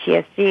say,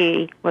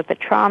 PTSD, with the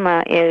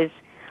trauma, is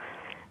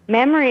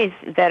memories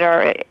that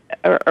are,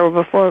 or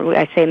before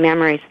I say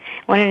memories,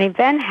 when an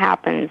event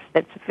happens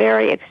that's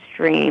very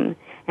extreme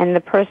and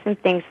the person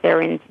thinks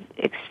they're in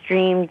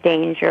extreme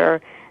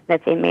danger,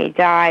 that they may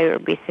die or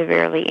be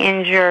severely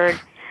injured,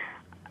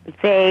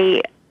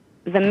 the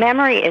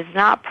memory is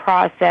not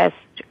processed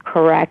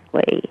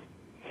correctly.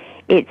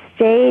 It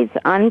stays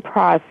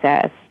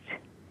unprocessed,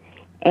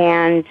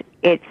 and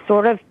it's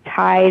sort of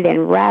tied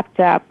and wrapped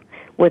up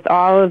with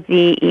all of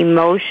the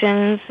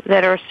emotions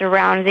that are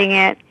surrounding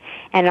it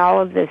and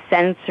all of the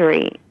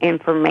sensory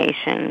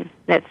information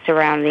that's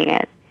surrounding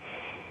it.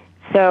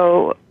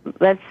 So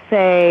let's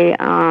say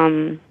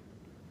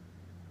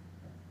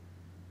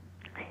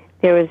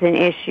there was an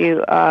issue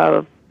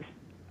of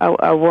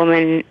a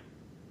woman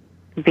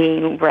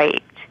being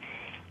raped,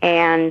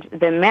 and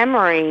the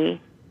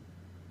memory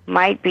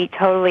might be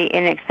totally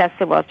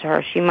inaccessible to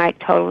her. She might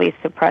totally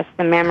suppress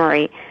the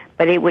memory,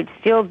 but it would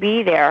still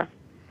be there,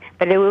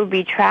 but it would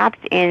be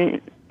trapped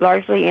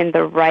largely in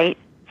the right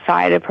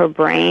side of her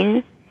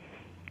brain,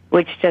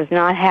 which does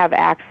not have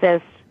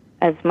access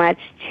as much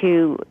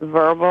to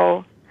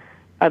verbal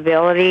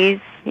abilities,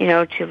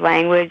 to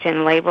language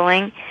and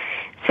labeling.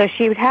 So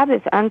she would have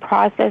this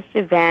unprocessed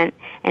event,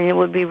 and it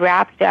would be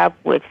wrapped up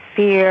with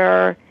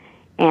fear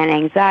and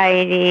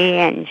anxiety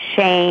and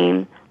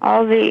shame,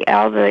 all the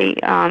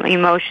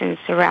emotions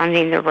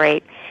surrounding the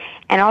rape.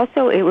 And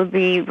also it would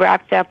be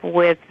wrapped up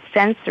with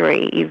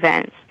sensory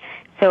events.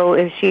 So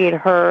if she had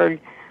heard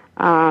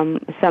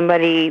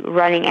somebody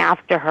running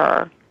after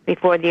her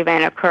before the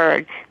event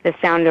occurred, the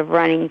sound of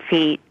running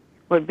feet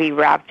would be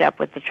wrapped up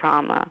with the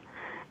trauma.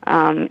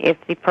 If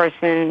the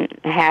person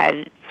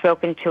had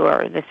spoken to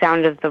her, the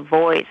sound of the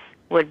voice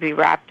would be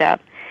wrapped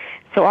up.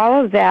 So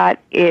all of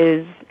that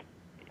is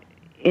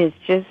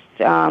just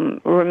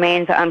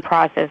remains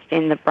unprocessed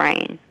in the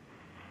brain.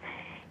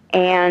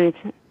 And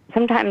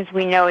sometimes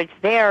we know it's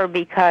there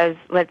because,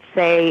 let's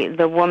say,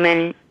 the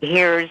woman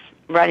hears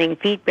running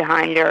feet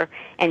behind her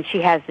and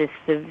she has this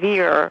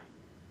severe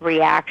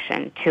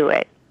reaction to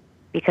it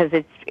because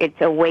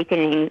it's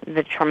awakening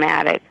the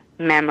traumatic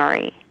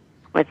memory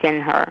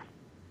within her.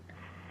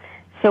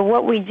 So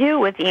what we do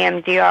with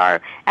EMDR,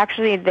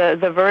 actually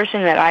the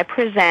version that I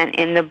present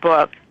in the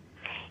book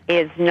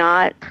is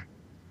not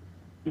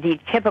the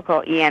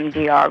typical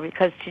EMDR,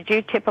 because to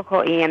do typical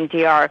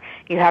EMDR,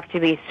 you have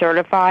to be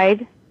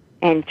certified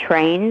and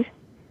trained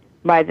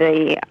by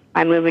the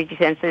Movement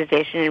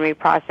Desensitization and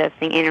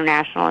Reprocessing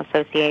International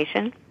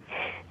Association.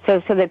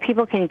 So that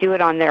people can do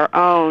it on their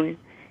own,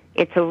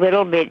 it's a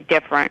little bit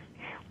different.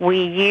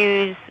 We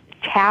use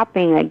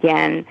tapping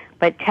again,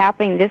 but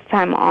tapping this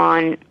time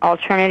on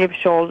alternative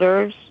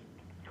shoulders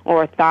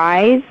or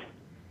thighs.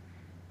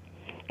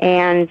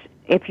 And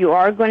if you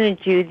are going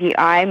to do the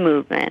eye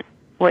movement,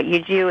 what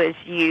you do is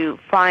you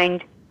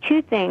find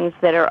two things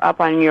that are up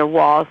on your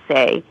wall,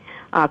 say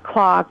a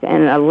clock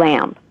and a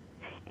lamp,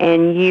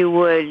 and you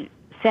would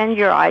send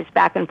your eyes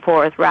back and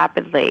forth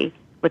rapidly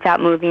without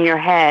moving your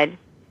head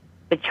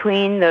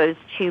between those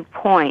 2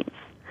 points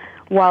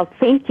while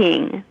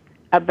thinking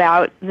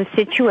about the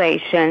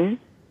situation,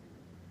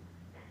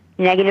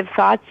 negative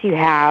thoughts you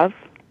have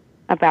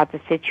about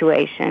the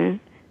situation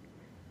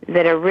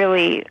that are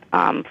really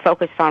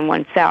focused on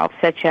oneself,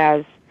 such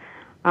as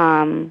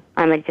I'm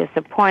a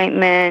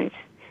disappointment,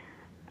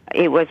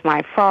 it was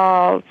my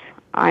fault,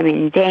 I'm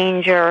in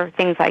danger,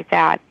 things like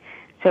that.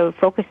 So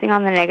focusing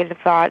on the negative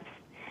thoughts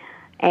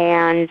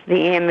and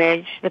the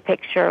image, the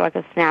picture, like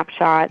a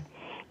snapshot,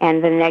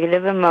 and the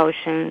negative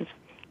emotions,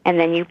 and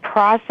then you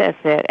process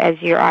it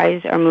as your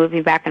eyes are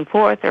moving back and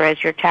forth or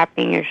as you're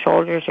tapping your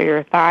shoulders or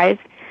your thighs.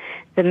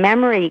 The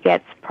memory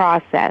gets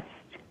processed.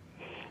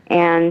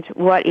 And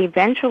what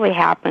eventually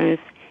happens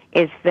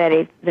is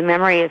that the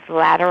memory is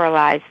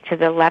lateralized to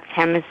the left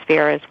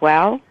hemisphere as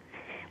well,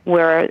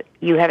 where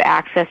you have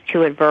access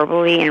to it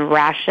verbally and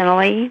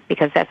rationally,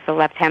 because that's the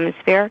left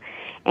hemisphere.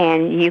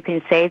 And you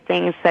can say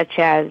things such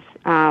as,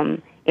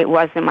 it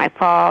wasn't my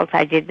fault,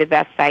 I did the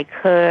best I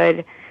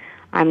could,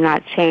 I'm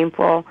not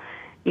shameful.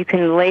 You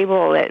can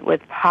label it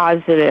with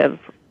positive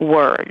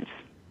words.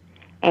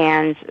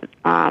 And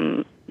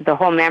the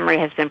whole memory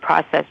has been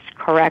processed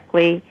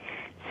correctly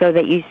so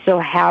that you still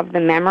have the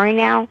memory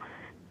now,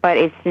 but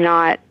it's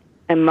not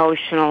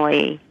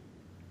emotionally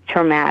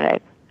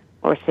traumatic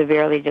or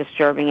severely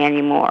disturbing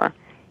anymore.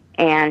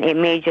 And it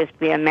may just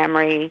be a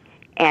memory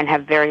and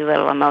have very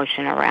little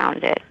emotion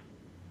around it.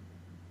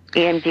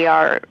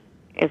 EMDR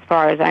as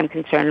far as I'm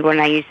concerned, when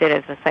I used it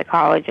as a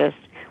psychologist,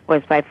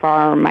 was by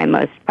far my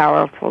most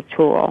powerful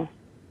tool.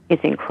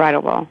 It's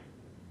incredible.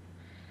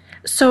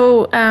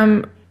 So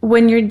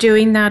when you're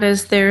doing that,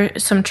 is there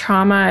some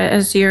trauma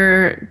as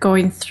you're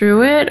going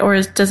through it,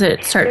 or does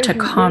it start to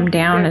calm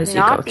down as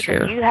you go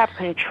through? You have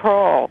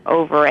control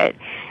over it.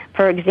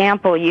 For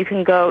example, you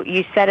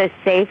set a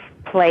safe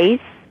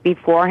place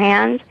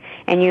beforehand,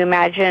 and you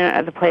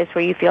imagine the place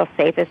where you feel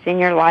safest in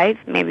your life.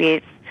 Maybe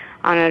it's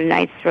on a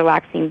nice,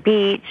 relaxing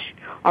beach,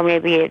 or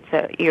maybe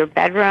it's your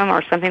bedroom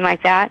or something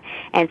like that.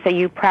 And so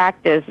you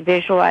practice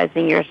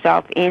visualizing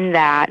yourself in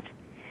that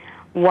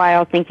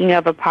while thinking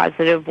of a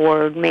positive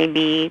word,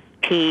 maybe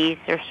peace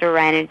or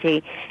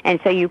serenity. And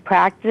so you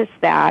practice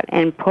that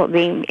and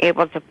being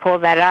able to pull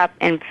that up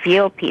and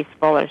feel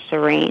peaceful or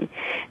serene.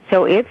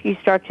 So if you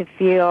start to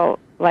feel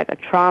like a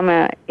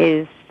trauma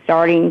is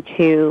starting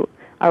to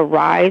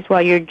arise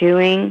while you're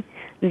doing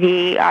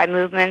the eye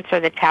movements or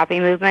the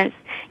tapping movements,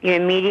 you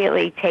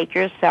immediately take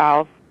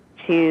yourself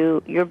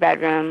to your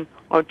bedroom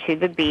or to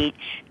the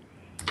beach,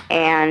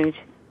 and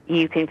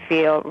you can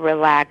feel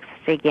relaxed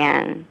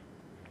again.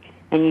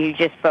 And you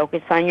just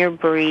focus on your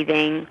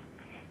breathing,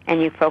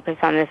 and you focus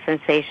on the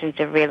sensations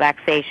of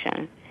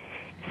relaxation.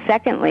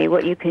 Secondly,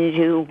 what you can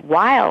do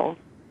while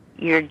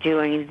you're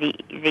doing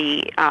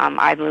the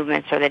eye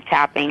movements or the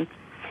tapping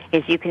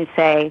is you can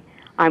say,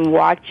 I'm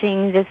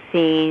watching the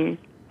scene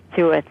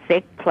through a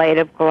thick plate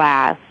of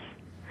glass,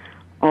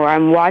 or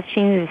I'm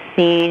watching the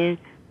scene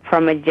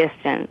from a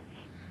distance,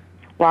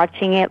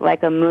 watching it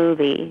like a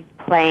movie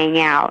playing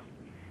out.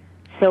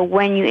 So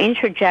when you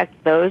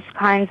interject those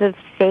kinds of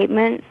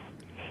statements,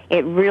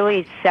 it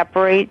really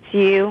separates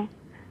you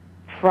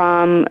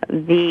from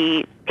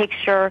the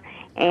picture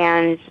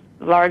and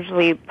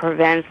largely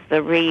prevents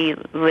the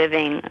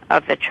reliving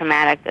of the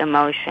traumatic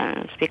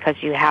emotions because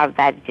you have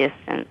that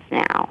distance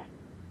now.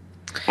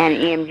 And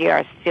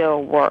EMDR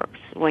still works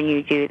when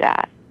you do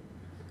that.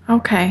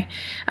 Okay.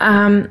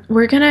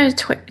 We're going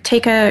to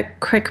take a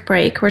quick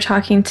break. We're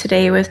talking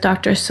today with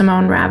Dr.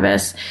 Simone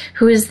Ravicz,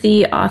 who is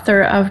the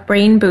author of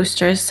Brain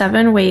Boosters,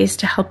 7 Ways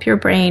to Help Your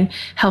Brain,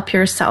 Help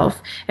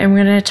Yourself. And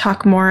we're going to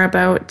talk more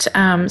about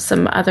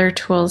some other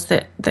tools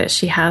that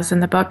she has in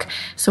the book.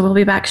 So we'll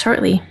be back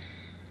shortly.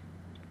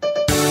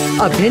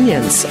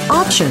 Opinions,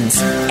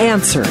 options,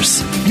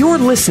 answers. You're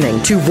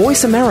listening to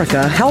Voice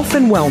America Health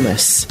and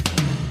Wellness.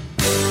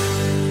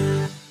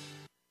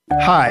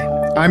 Hi,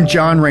 I'm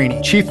John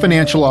Rainey, Chief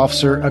Financial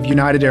Officer of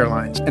United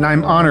Airlines, and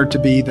I'm honored to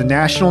be the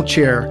National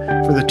Chair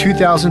for the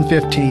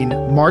 2015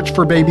 March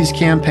for Babies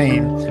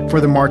campaign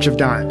for the March of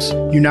Dimes.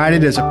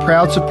 United is a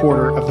proud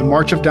supporter of the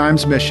March of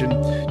Dimes mission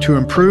to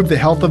improve the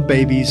health of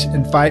babies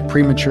and fight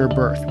premature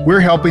birth.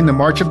 We're helping the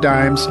March of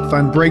Dimes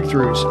fund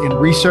breakthroughs in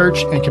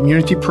research and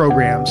community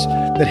programs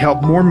that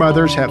help more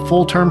mothers have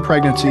full-term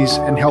pregnancies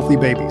and healthy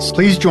babies.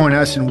 Please join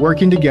us in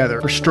working together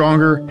for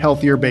stronger,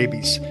 healthier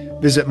babies.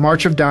 Visit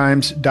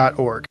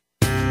marchofdimes.org.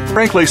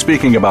 Frankly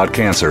Speaking About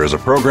Cancer is a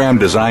program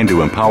designed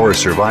to empower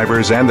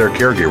survivors and their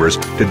caregivers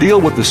to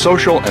deal with the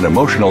social and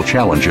emotional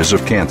challenges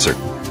of cancer.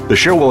 The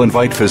show will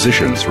invite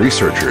physicians,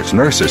 researchers,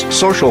 nurses,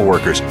 social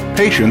workers,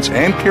 patients,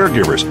 and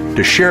caregivers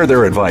to share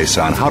their advice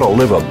on how to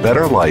live a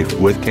better life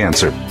with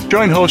cancer.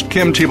 Join host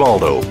Kim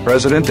Tibaldo,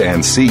 President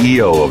and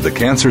CEO of the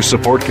Cancer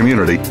Support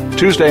Community,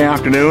 Tuesday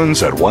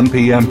afternoons at 1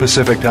 p.m.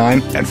 Pacific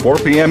Time and 4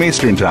 p.m.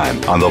 Eastern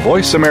Time on the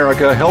Voice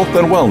America Health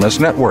and Wellness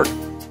Network.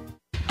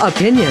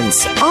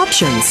 Opinions,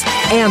 options,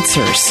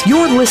 answers.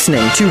 You're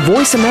listening to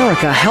Voice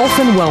America Health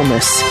and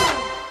Wellness.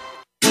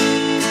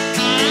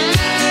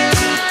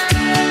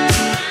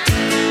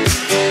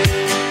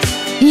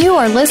 You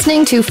are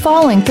listening to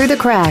Falling Through the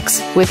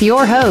Cracks with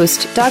your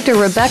host, Dr.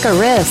 Rebecca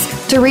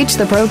Risk. To reach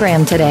the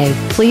program today,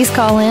 please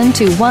call in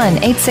to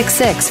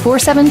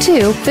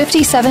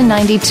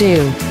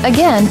 1-866-472-5792.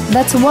 Again,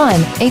 that's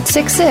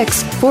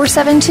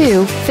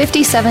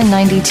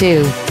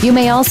 1-866-472-5792. You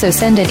may also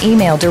send an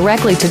email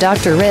directly to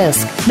Dr.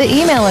 Risk. The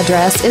email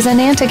address is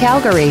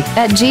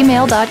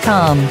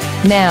anantacalgary@gmail.com.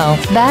 Now,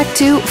 back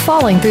to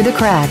Falling Through the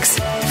Cracks.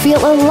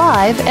 Feel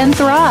alive and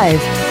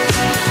thrive.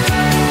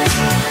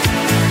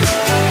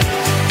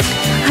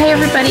 Hi,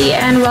 everybody,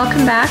 and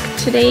welcome back.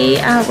 Today,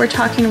 we're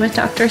talking with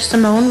Dr.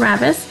 Simone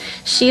Ravicz.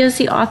 She is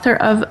the author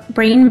of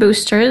Brain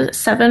Boosters,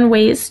 7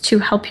 Ways to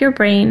Help Your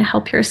Brain,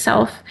 Help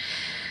Yourself.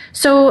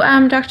 So,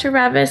 Dr.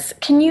 Ravicz,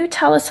 can you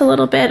tell us a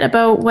little bit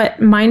about what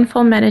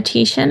mindful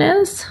meditation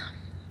is?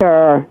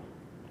 Sure.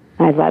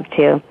 I'd love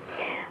to.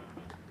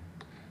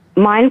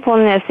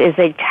 Mindfulness is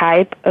a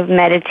type of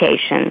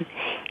meditation,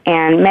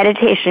 and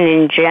meditation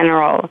in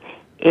general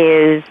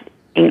is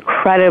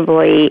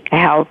incredibly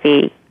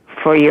healthy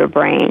for your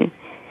brain.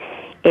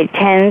 It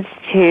tends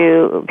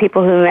to,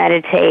 people who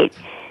meditate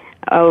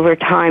over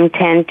time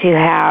tend to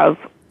have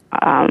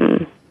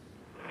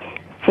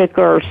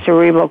thicker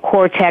cerebral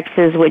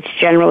cortexes, which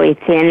generally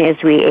thin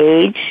as we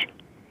age.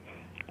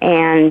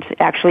 And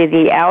actually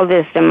the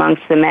eldest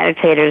amongst the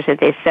meditators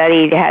that they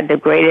studied had the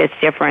greatest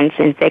difference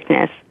in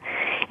thickness.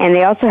 And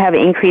they also have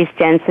increased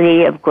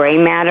density of gray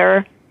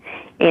matter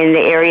in the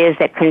areas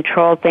that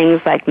control things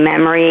like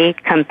memory,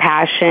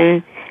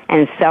 compassion,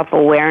 and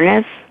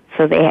self-awareness.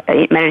 So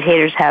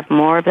meditators have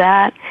more of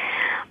that.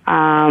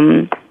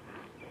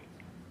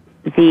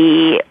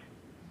 The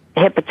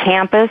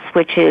hippocampus,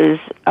 which is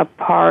a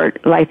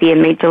part like the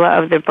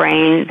amygdala of the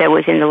brain that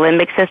was in the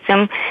limbic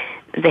system,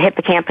 the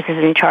hippocampus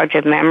is in charge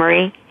of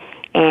memory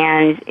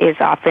and is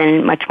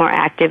often much more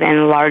active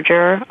and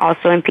larger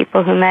also in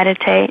people who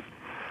meditate.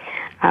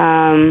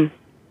 And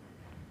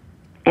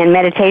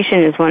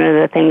meditation is one of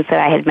the things that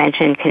I had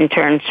mentioned can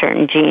turn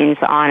certain genes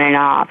on and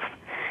off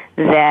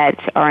that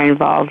are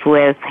involved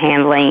with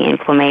handling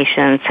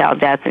inflammation, cell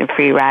death, and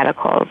free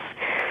radicals.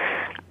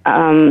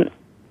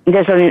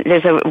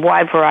 There's a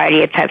wide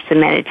variety of types of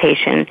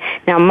meditation.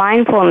 Now,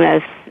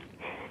 mindfulness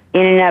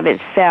in and of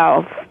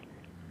itself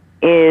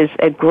is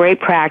a great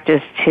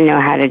practice to know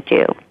how to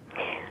do.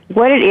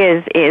 What it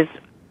is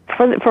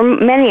for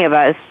many of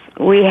us,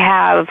 we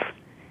have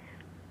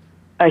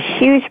a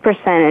huge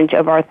percentage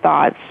of our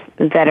thoughts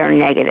that are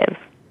negative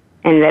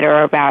and that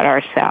are about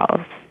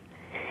ourselves.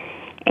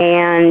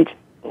 And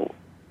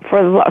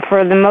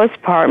for the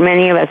most part,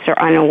 many of us are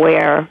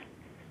unaware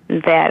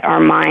that our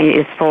mind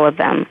is full of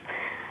them.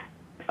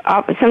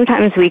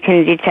 Sometimes we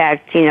can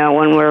detect,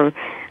 when we're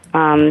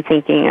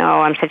thinking,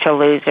 oh, I'm such a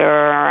loser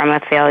or I'm a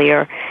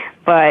failure,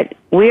 but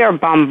we are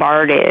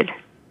bombarded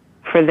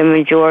for the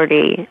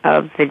majority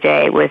of the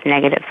day with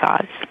negative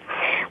thoughts.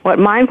 What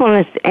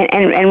mindfulness,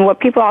 and what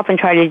people often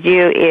try to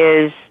do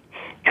is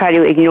try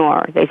to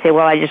ignore. They say,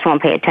 well, I just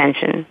won't pay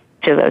attention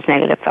to those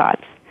negative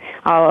thoughts.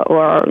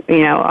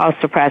 I'll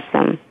suppress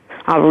them.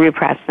 I'll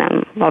repress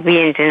them. I'll be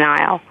in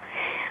denial.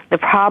 The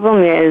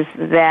problem is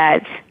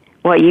that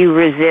what you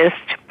resist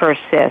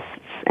persists,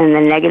 and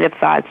the negative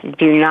thoughts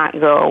do not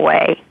go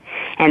away,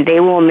 and they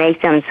will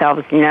make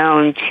themselves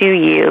known to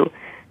you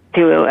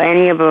through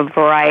any of a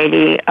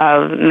variety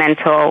of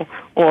mental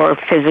or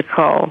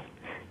physical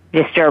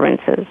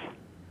disturbances.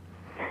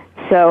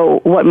 So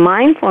what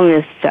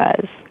mindfulness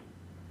does,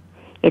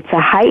 it's a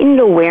heightened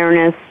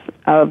awareness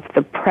of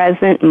the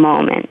present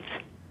moment.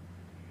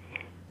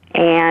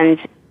 And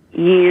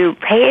you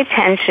pay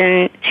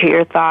attention to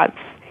your thoughts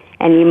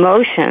and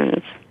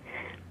emotions,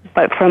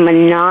 but from a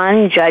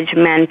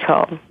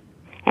non-judgmental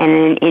and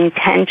an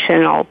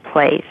intentional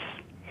place.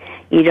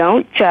 You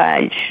don't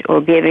judge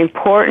or give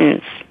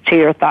importance to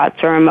your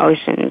thoughts or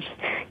emotions.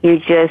 You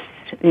just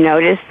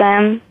notice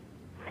them,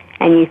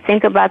 and you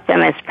think about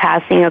them as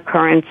passing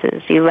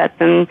occurrences. You let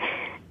them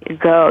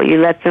go. You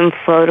let them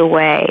float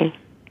away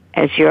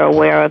as you're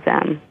aware of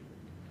them.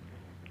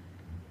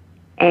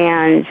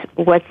 And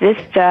what this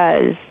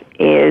does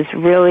is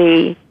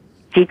really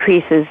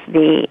decreases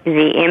the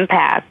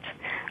impact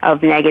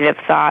of negative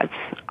thoughts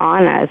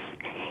on us,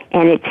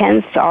 and it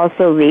tends to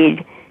also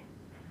lead,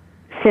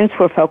 since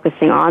we're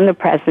focusing on the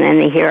present and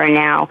the here and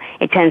now,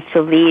 it tends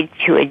to lead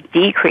to a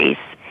decrease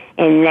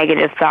in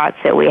negative thoughts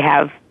that we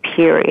have,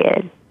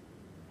 period.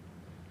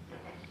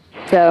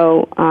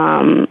 So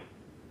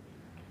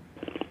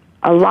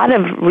a lot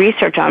of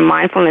research on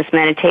mindfulness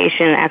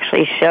meditation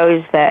actually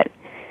shows that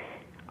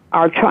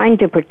our trying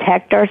to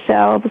protect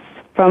ourselves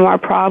from our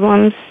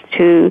problems,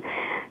 to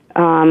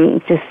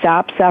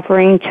stop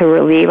suffering, to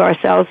relieve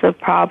ourselves of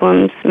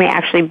problems, may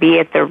actually be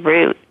at the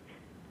root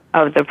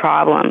of the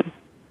problem.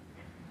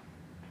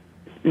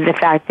 The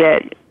fact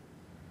that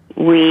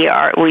we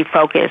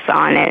focus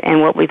on it,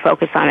 and what we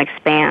focus on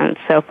expands.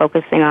 So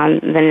focusing on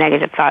the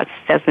negative thoughts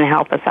doesn't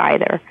help us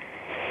either.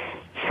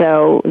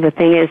 So the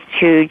thing is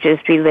to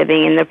just be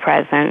living in the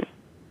present,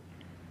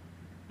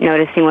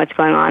 noticing what's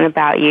going on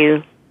about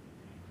you,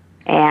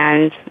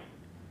 and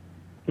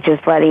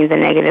just letting the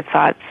negative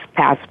thoughts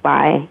pass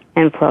by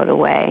and float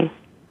away.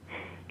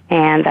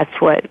 And that's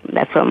what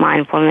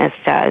mindfulness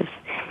does.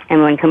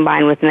 And when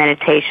combined with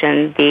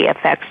meditation, the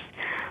effects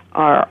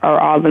are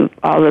all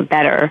the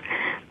better.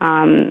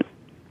 In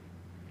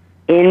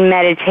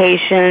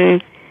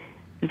meditation,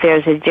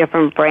 there's a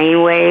different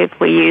brainwave.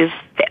 We use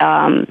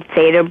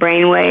theta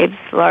brainwaves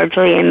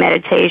largely in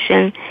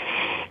meditation,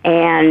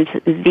 and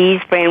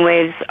these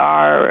brainwaves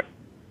are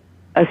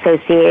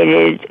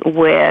associated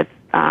with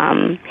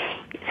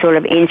sort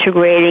of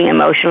integrating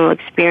emotional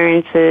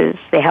experiences.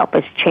 They help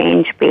us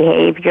change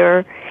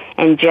behavior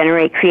and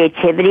generate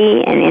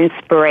creativity and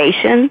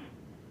inspiration.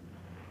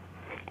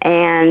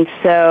 And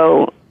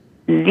so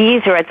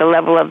these are at the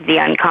level of the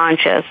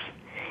unconscious.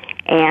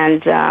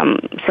 And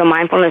so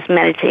mindfulness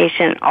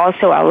meditation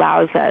also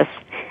allows us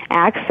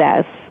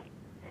access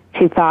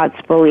to thoughts,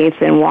 beliefs,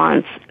 and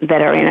wants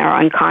that are in our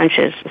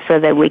unconscious so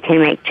that we can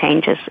make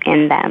changes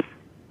in them.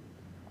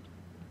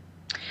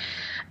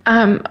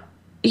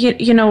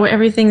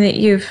 Everything that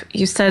you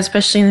said,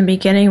 especially in the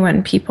beginning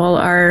when people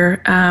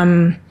are,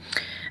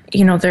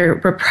 they're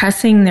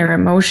repressing their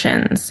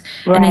emotions.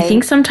 Right. And I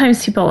think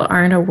sometimes people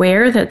aren't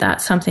aware that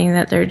that's something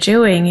that they're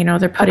doing.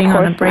 They're putting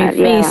on a brave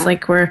face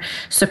like we're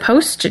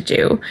supposed to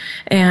do.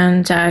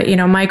 And,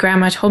 my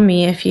grandma told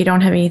me if you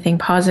don't have anything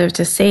positive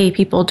to say,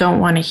 people don't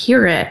want to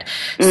hear it.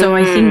 So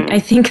I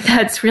think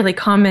that's really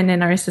common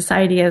in our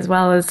society as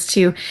well, as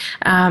to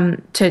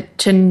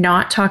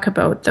not talk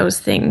about those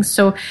things.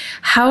 So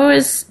how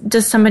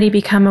does somebody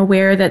become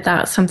aware that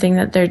that's something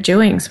that they're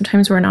doing?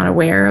 Sometimes we're not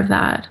aware of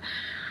that.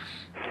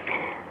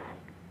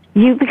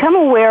 You become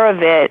aware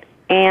of it,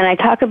 and I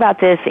talk about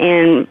this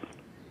in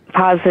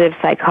positive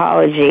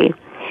psychology.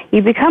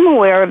 You become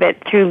aware of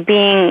it through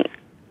being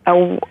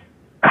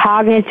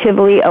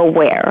cognitively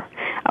aware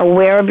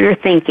of your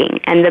thinking.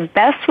 And the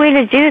best way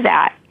to do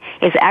that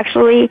is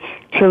actually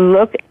to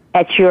look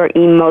at your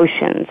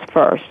emotions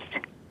first.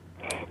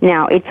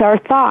 Now, it's our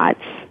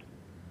thoughts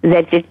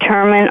that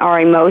determine our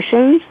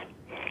emotions,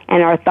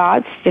 and our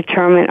thoughts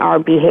determine our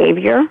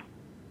behavior,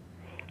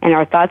 and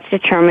our thoughts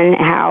determine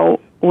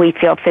how we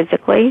feel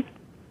physically.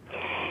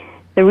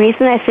 The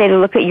reason I say to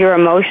look at your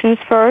emotions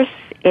first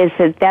is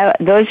that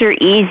those are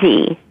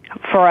easy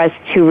for us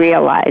to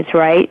realize,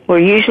 right? We're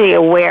usually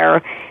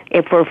aware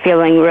if we're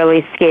feeling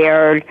really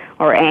scared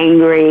or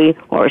angry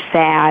or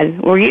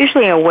sad. We're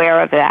usually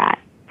aware of that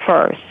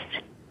first.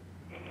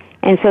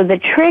 And so the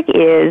trick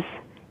is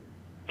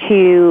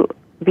to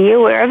be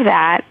aware of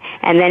that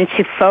and then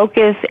to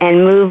focus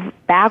and move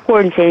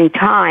backwards in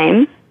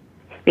time,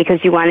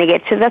 because you want to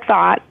get to the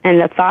thought, and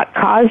the thought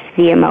caused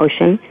the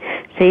emotion.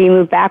 So you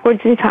move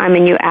backwards in time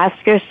and you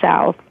ask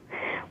yourself,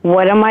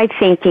 what am I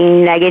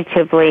thinking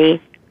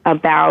negatively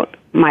about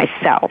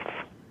myself?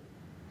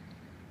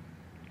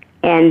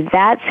 And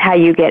that's how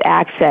you get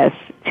access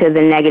to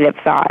the negative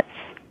thoughts.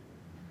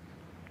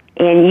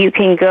 And you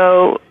can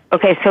go,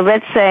 okay, so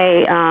let's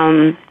say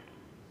I'm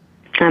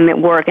at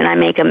work and I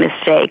make a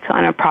mistake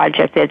on a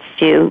project that's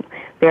due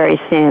very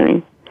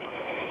soon.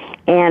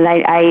 And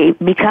I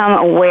become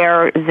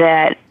aware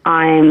that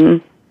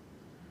I'm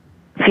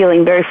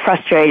feeling very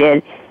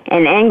frustrated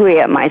and angry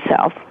at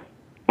myself.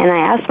 And I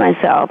ask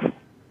myself,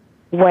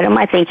 what am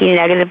I thinking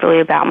negatively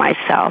about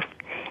myself?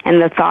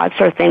 And the thoughts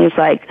are things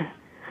like,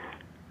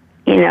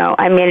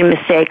 I made a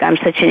mistake, I'm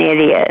such an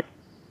idiot,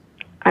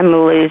 I'm a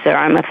loser,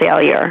 I'm a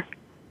failure.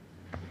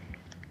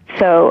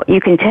 So you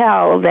can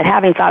tell that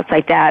having thoughts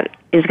like that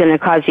is going to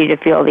cause you to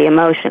feel the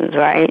emotions,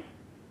 right?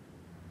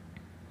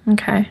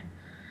 Okay.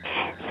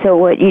 So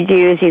what you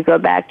do is you go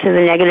back to the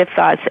negative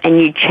thoughts and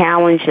you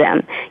challenge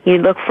them. You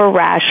look for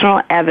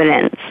rational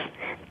evidence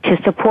to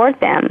support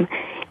them,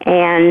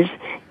 and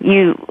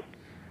you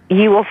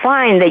will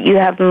find that you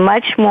have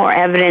much more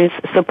evidence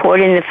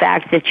supporting the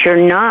fact that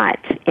you're not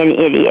an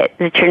idiot,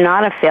 that you're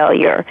not a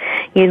failure.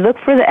 You look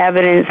for the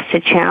evidence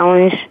to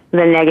challenge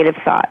the negative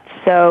thoughts.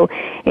 So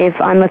if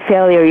I'm a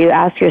failure, you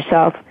ask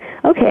yourself,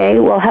 okay,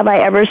 well, have I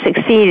ever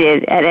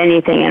succeeded at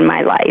anything in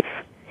my life?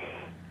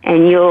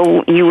 And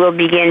you will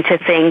begin to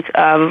think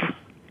of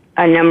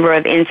a number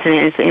of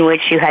incidents in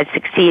which you had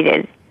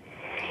succeeded.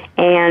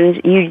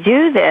 And you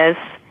do this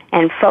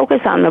and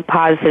focus on the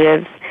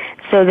positives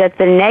so that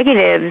the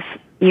negatives,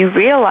 you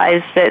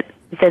realize that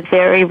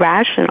they're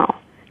irrational,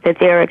 that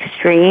they're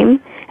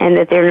extreme, and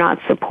that they're not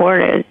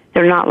supported,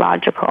 they're not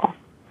logical.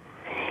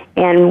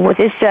 And what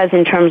this does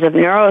in terms of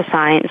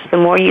neuroscience, the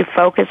more you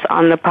focus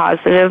on the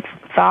positive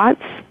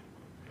thoughts,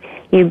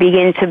 you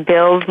begin to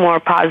build more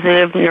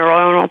positive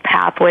neuronal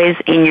pathways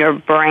in your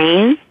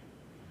brain.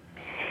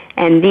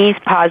 And these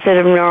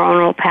positive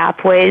neuronal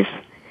pathways,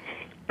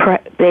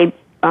 they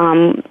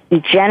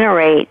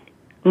generate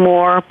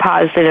more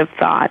positive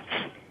thoughts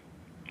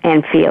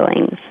and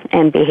feelings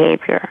and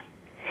behavior.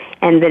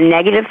 And the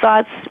negative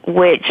thoughts,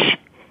 which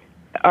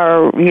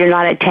you're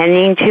not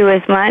attending to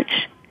as much,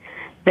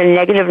 the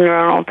negative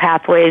neuronal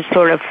pathways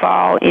sort of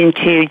fall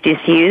into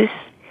disuse,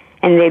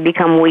 and they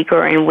become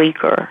weaker and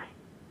weaker.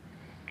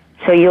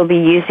 So you'll be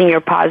using your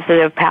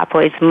positive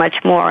pathways much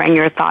more, and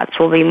your thoughts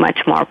will be much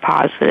more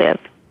positive.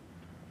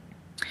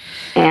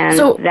 And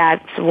so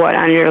that's what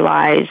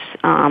underlies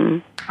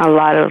a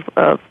lot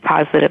of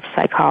positive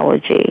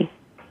psychology.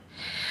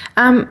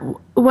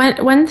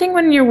 One thing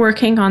when you're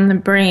working on the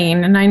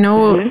brain, and I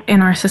know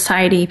in our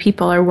society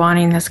people are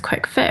wanting this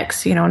quick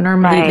fix.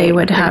 Normally they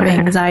would have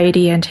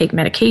anxiety and take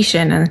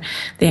medication, and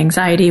the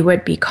anxiety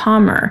would be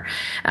calmer.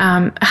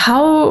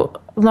 How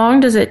long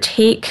does it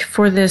take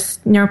for this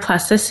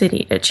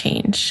neuroplasticity to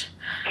change?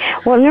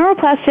 Well,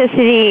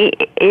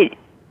 neuroplasticity,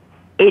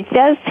 it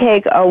does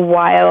take a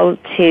while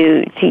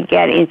to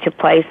get into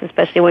place,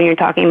 especially when you're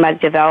talking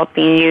about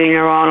developing new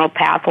neuronal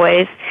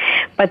pathways.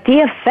 But the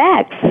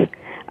effects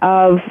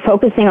of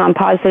focusing on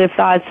positive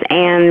thoughts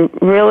and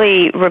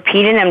really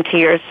repeating them to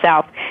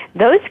yourself,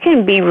 those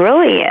can be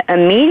really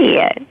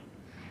immediate.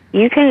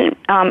 You can,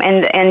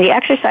 and the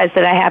exercise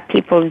that I have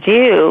people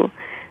do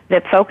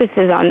that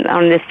focuses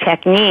on this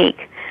technique,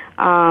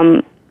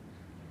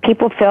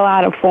 people fill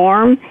out a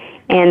form,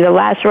 and the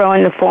last row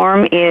in the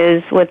form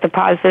is with the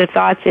positive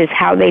thoughts is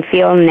how they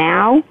feel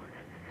now.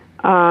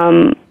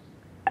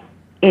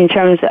 in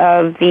terms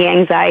of the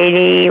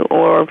anxiety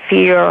or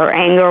fear or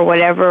anger or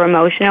whatever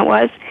emotion it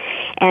was,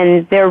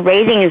 and their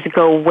ratings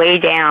go way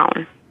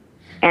down.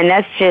 And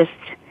that's just,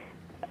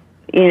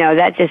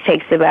 that just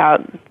takes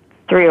about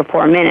 3 or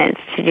 4 minutes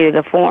to do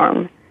the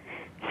form.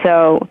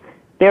 So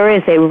there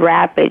is a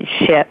rapid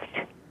shift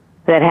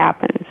that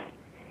happens.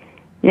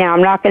 Now,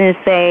 I'm not going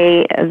to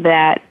say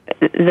that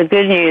the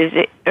good news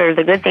or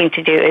the good thing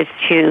to do is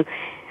to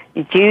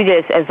do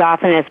this as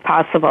often as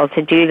possible,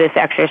 to do this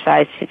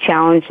exercise, to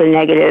challenge the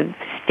negative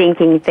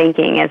stinking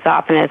thinking as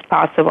often as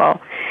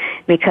possible,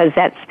 because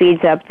that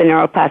speeds up the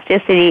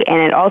neuroplasticity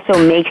and it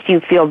also makes you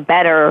feel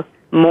better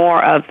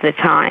more of the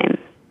time.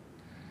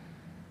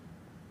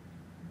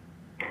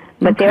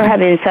 But there have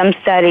been some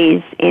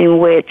studies in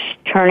which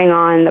turning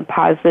on the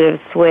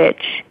positive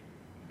switch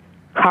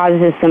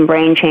causes some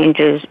brain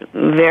changes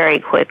very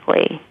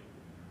quickly.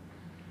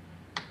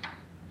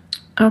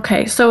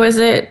 Okay, so is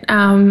it,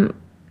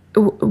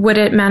 would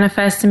it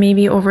manifest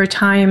maybe over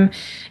time,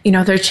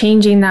 they're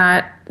changing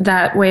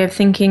that way of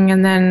thinking,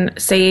 and then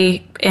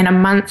say in a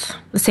month,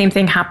 the same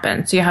thing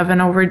happens. You have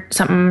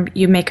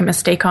you make a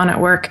mistake on at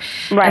work,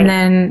 right. And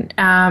then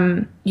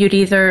you'd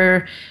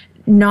either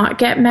not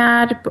get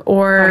mad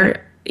or right.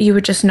 You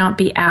would just not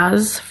be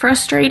as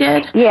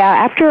frustrated? Yeah,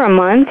 after a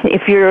month,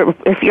 if you're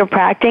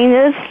practicing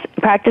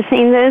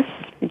this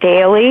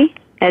daily,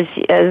 as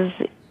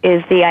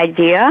is the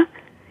idea,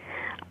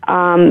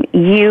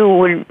 you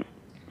would,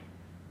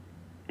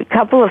 a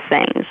couple of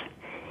things.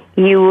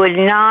 You would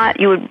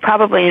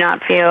probably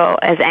not feel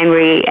as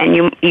angry,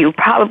 and you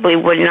probably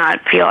would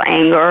not feel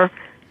anger,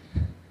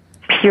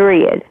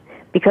 period.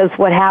 Because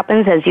what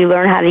happens as you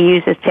learn how to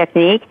use this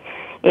technique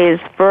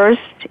is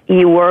first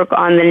you work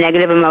on the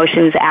negative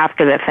emotions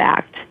after the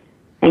fact,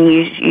 and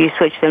you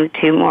switch them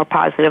to more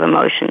positive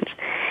emotions.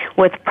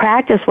 With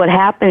practice, what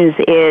happens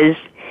is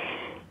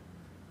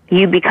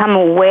you become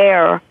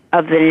aware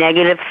of the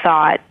negative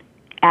thought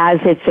as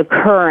it's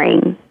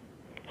occurring.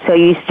 So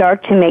you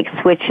start to make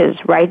switches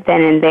right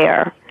then and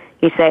there.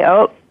 You say,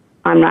 oh,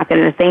 I'm not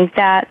going to think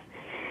that.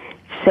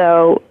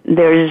 So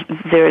there's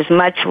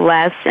much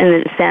less in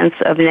the sense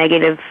of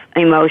negative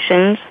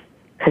emotions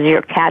because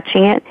you're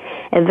catching it.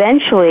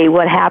 Eventually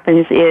what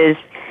happens is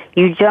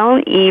you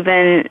don't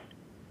even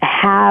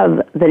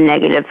have the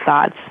negative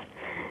thoughts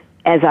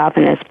as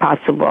often as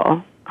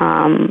possible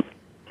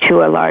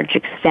to a large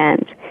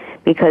extent,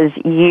 because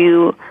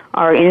you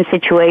are in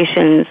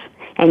situations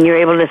and you're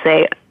able to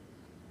say,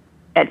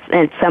 at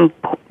some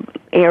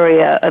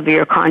area of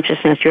your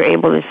consciousness, you're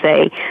able to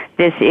say,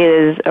 this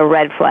is a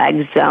red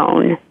flag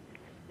zone.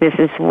 This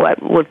is what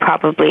would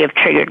probably have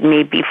triggered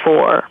me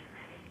before.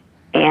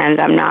 And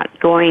I'm not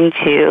going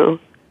to,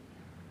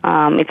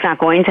 it's not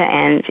going to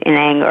end in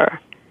anger,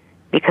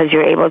 because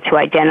you're able to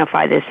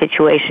identify the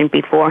situation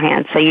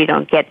beforehand so you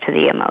don't get to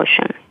the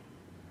emotion.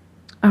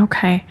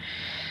 Okay.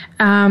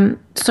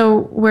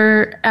 So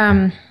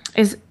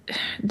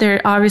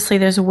obviously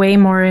there's way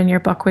more in your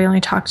book. We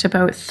only talked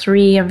about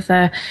 3 of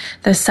the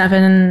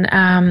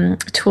 7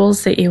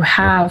 tools that you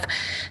have.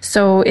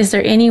 So is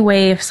there any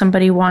way, if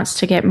somebody wants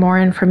to get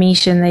more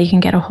information, they can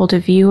get a hold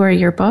of you or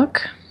your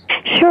book?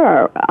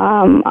 Sure.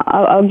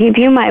 I'll give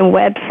you my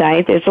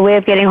website. There's a way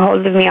of getting a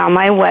hold of me on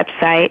my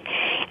website,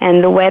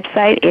 and the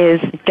website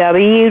is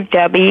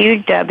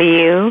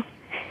www,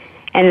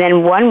 and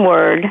then one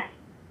word,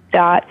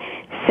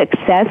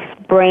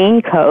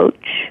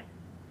 .successbraincoach.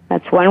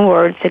 That's one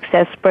word,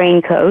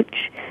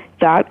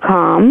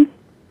 successbraincoach.com.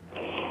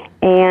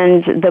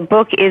 And the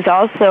book is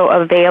also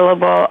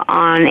available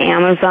on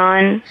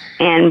Amazon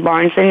and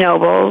Barnes &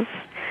 Noble's,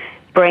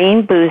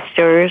 Brain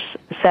Boosters,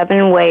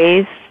 7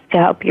 Ways to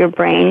Help Your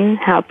Brain,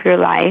 Help Your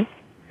Life,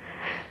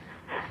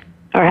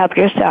 or Help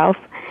Yourself.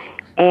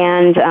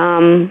 And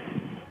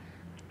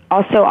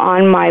also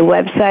on my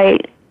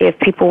website, if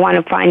people want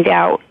to find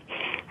out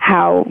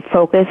how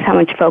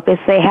much focus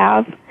they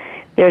have,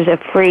 there's a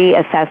free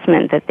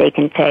assessment that they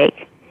can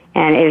take,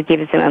 and it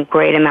gives them a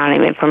great amount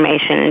of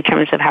information in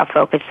terms of how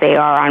focused they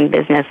are on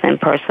business and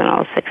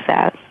personal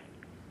success.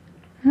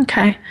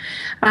 Okay.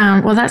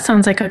 Well, that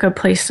sounds like a good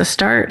place to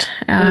start.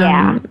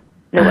 Yeah.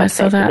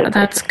 So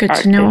that's good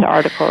to know. There's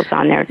articles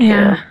on there, too.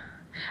 Yeah.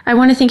 I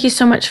want to thank you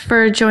so much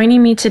for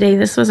joining me today.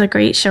 This was a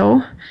great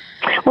show.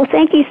 Well,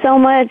 thank you so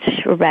much,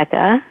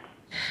 Rebecca.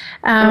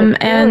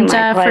 And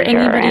for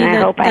anybody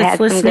that's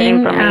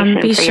listening,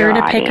 be sure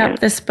to pick up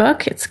this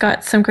book. It's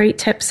got some great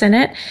tips in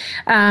it.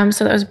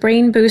 So that was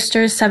Brain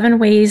Boosters, 7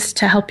 Ways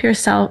to Help Your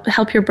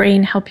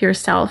Brain, Help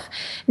Yourself.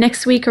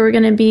 Next week, we're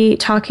going to be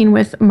talking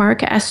with Mark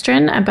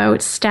Estrin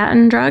about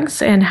statin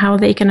drugs and how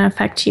they can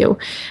affect you.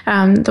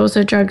 Those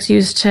are drugs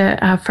used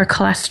for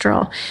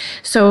cholesterol.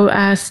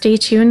 So stay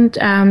tuned.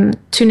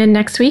 Tune in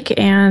next week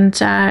and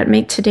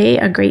make today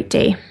a great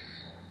day.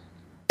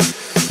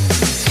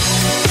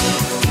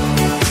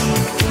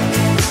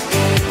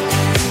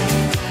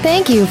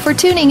 Thank you for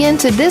tuning in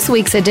to this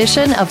week's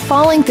edition of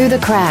Falling Through the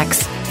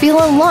Cracks. Feel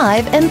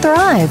alive and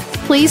thrive.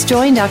 Please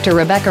join Dr.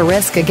 Rebecca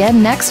Risk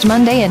again next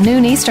Monday at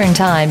noon Eastern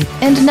Time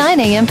and 9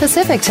 a.m.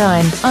 Pacific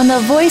Time on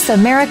the Voice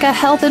America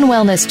Health and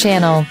Wellness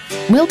channel.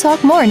 We'll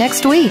talk more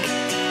next week.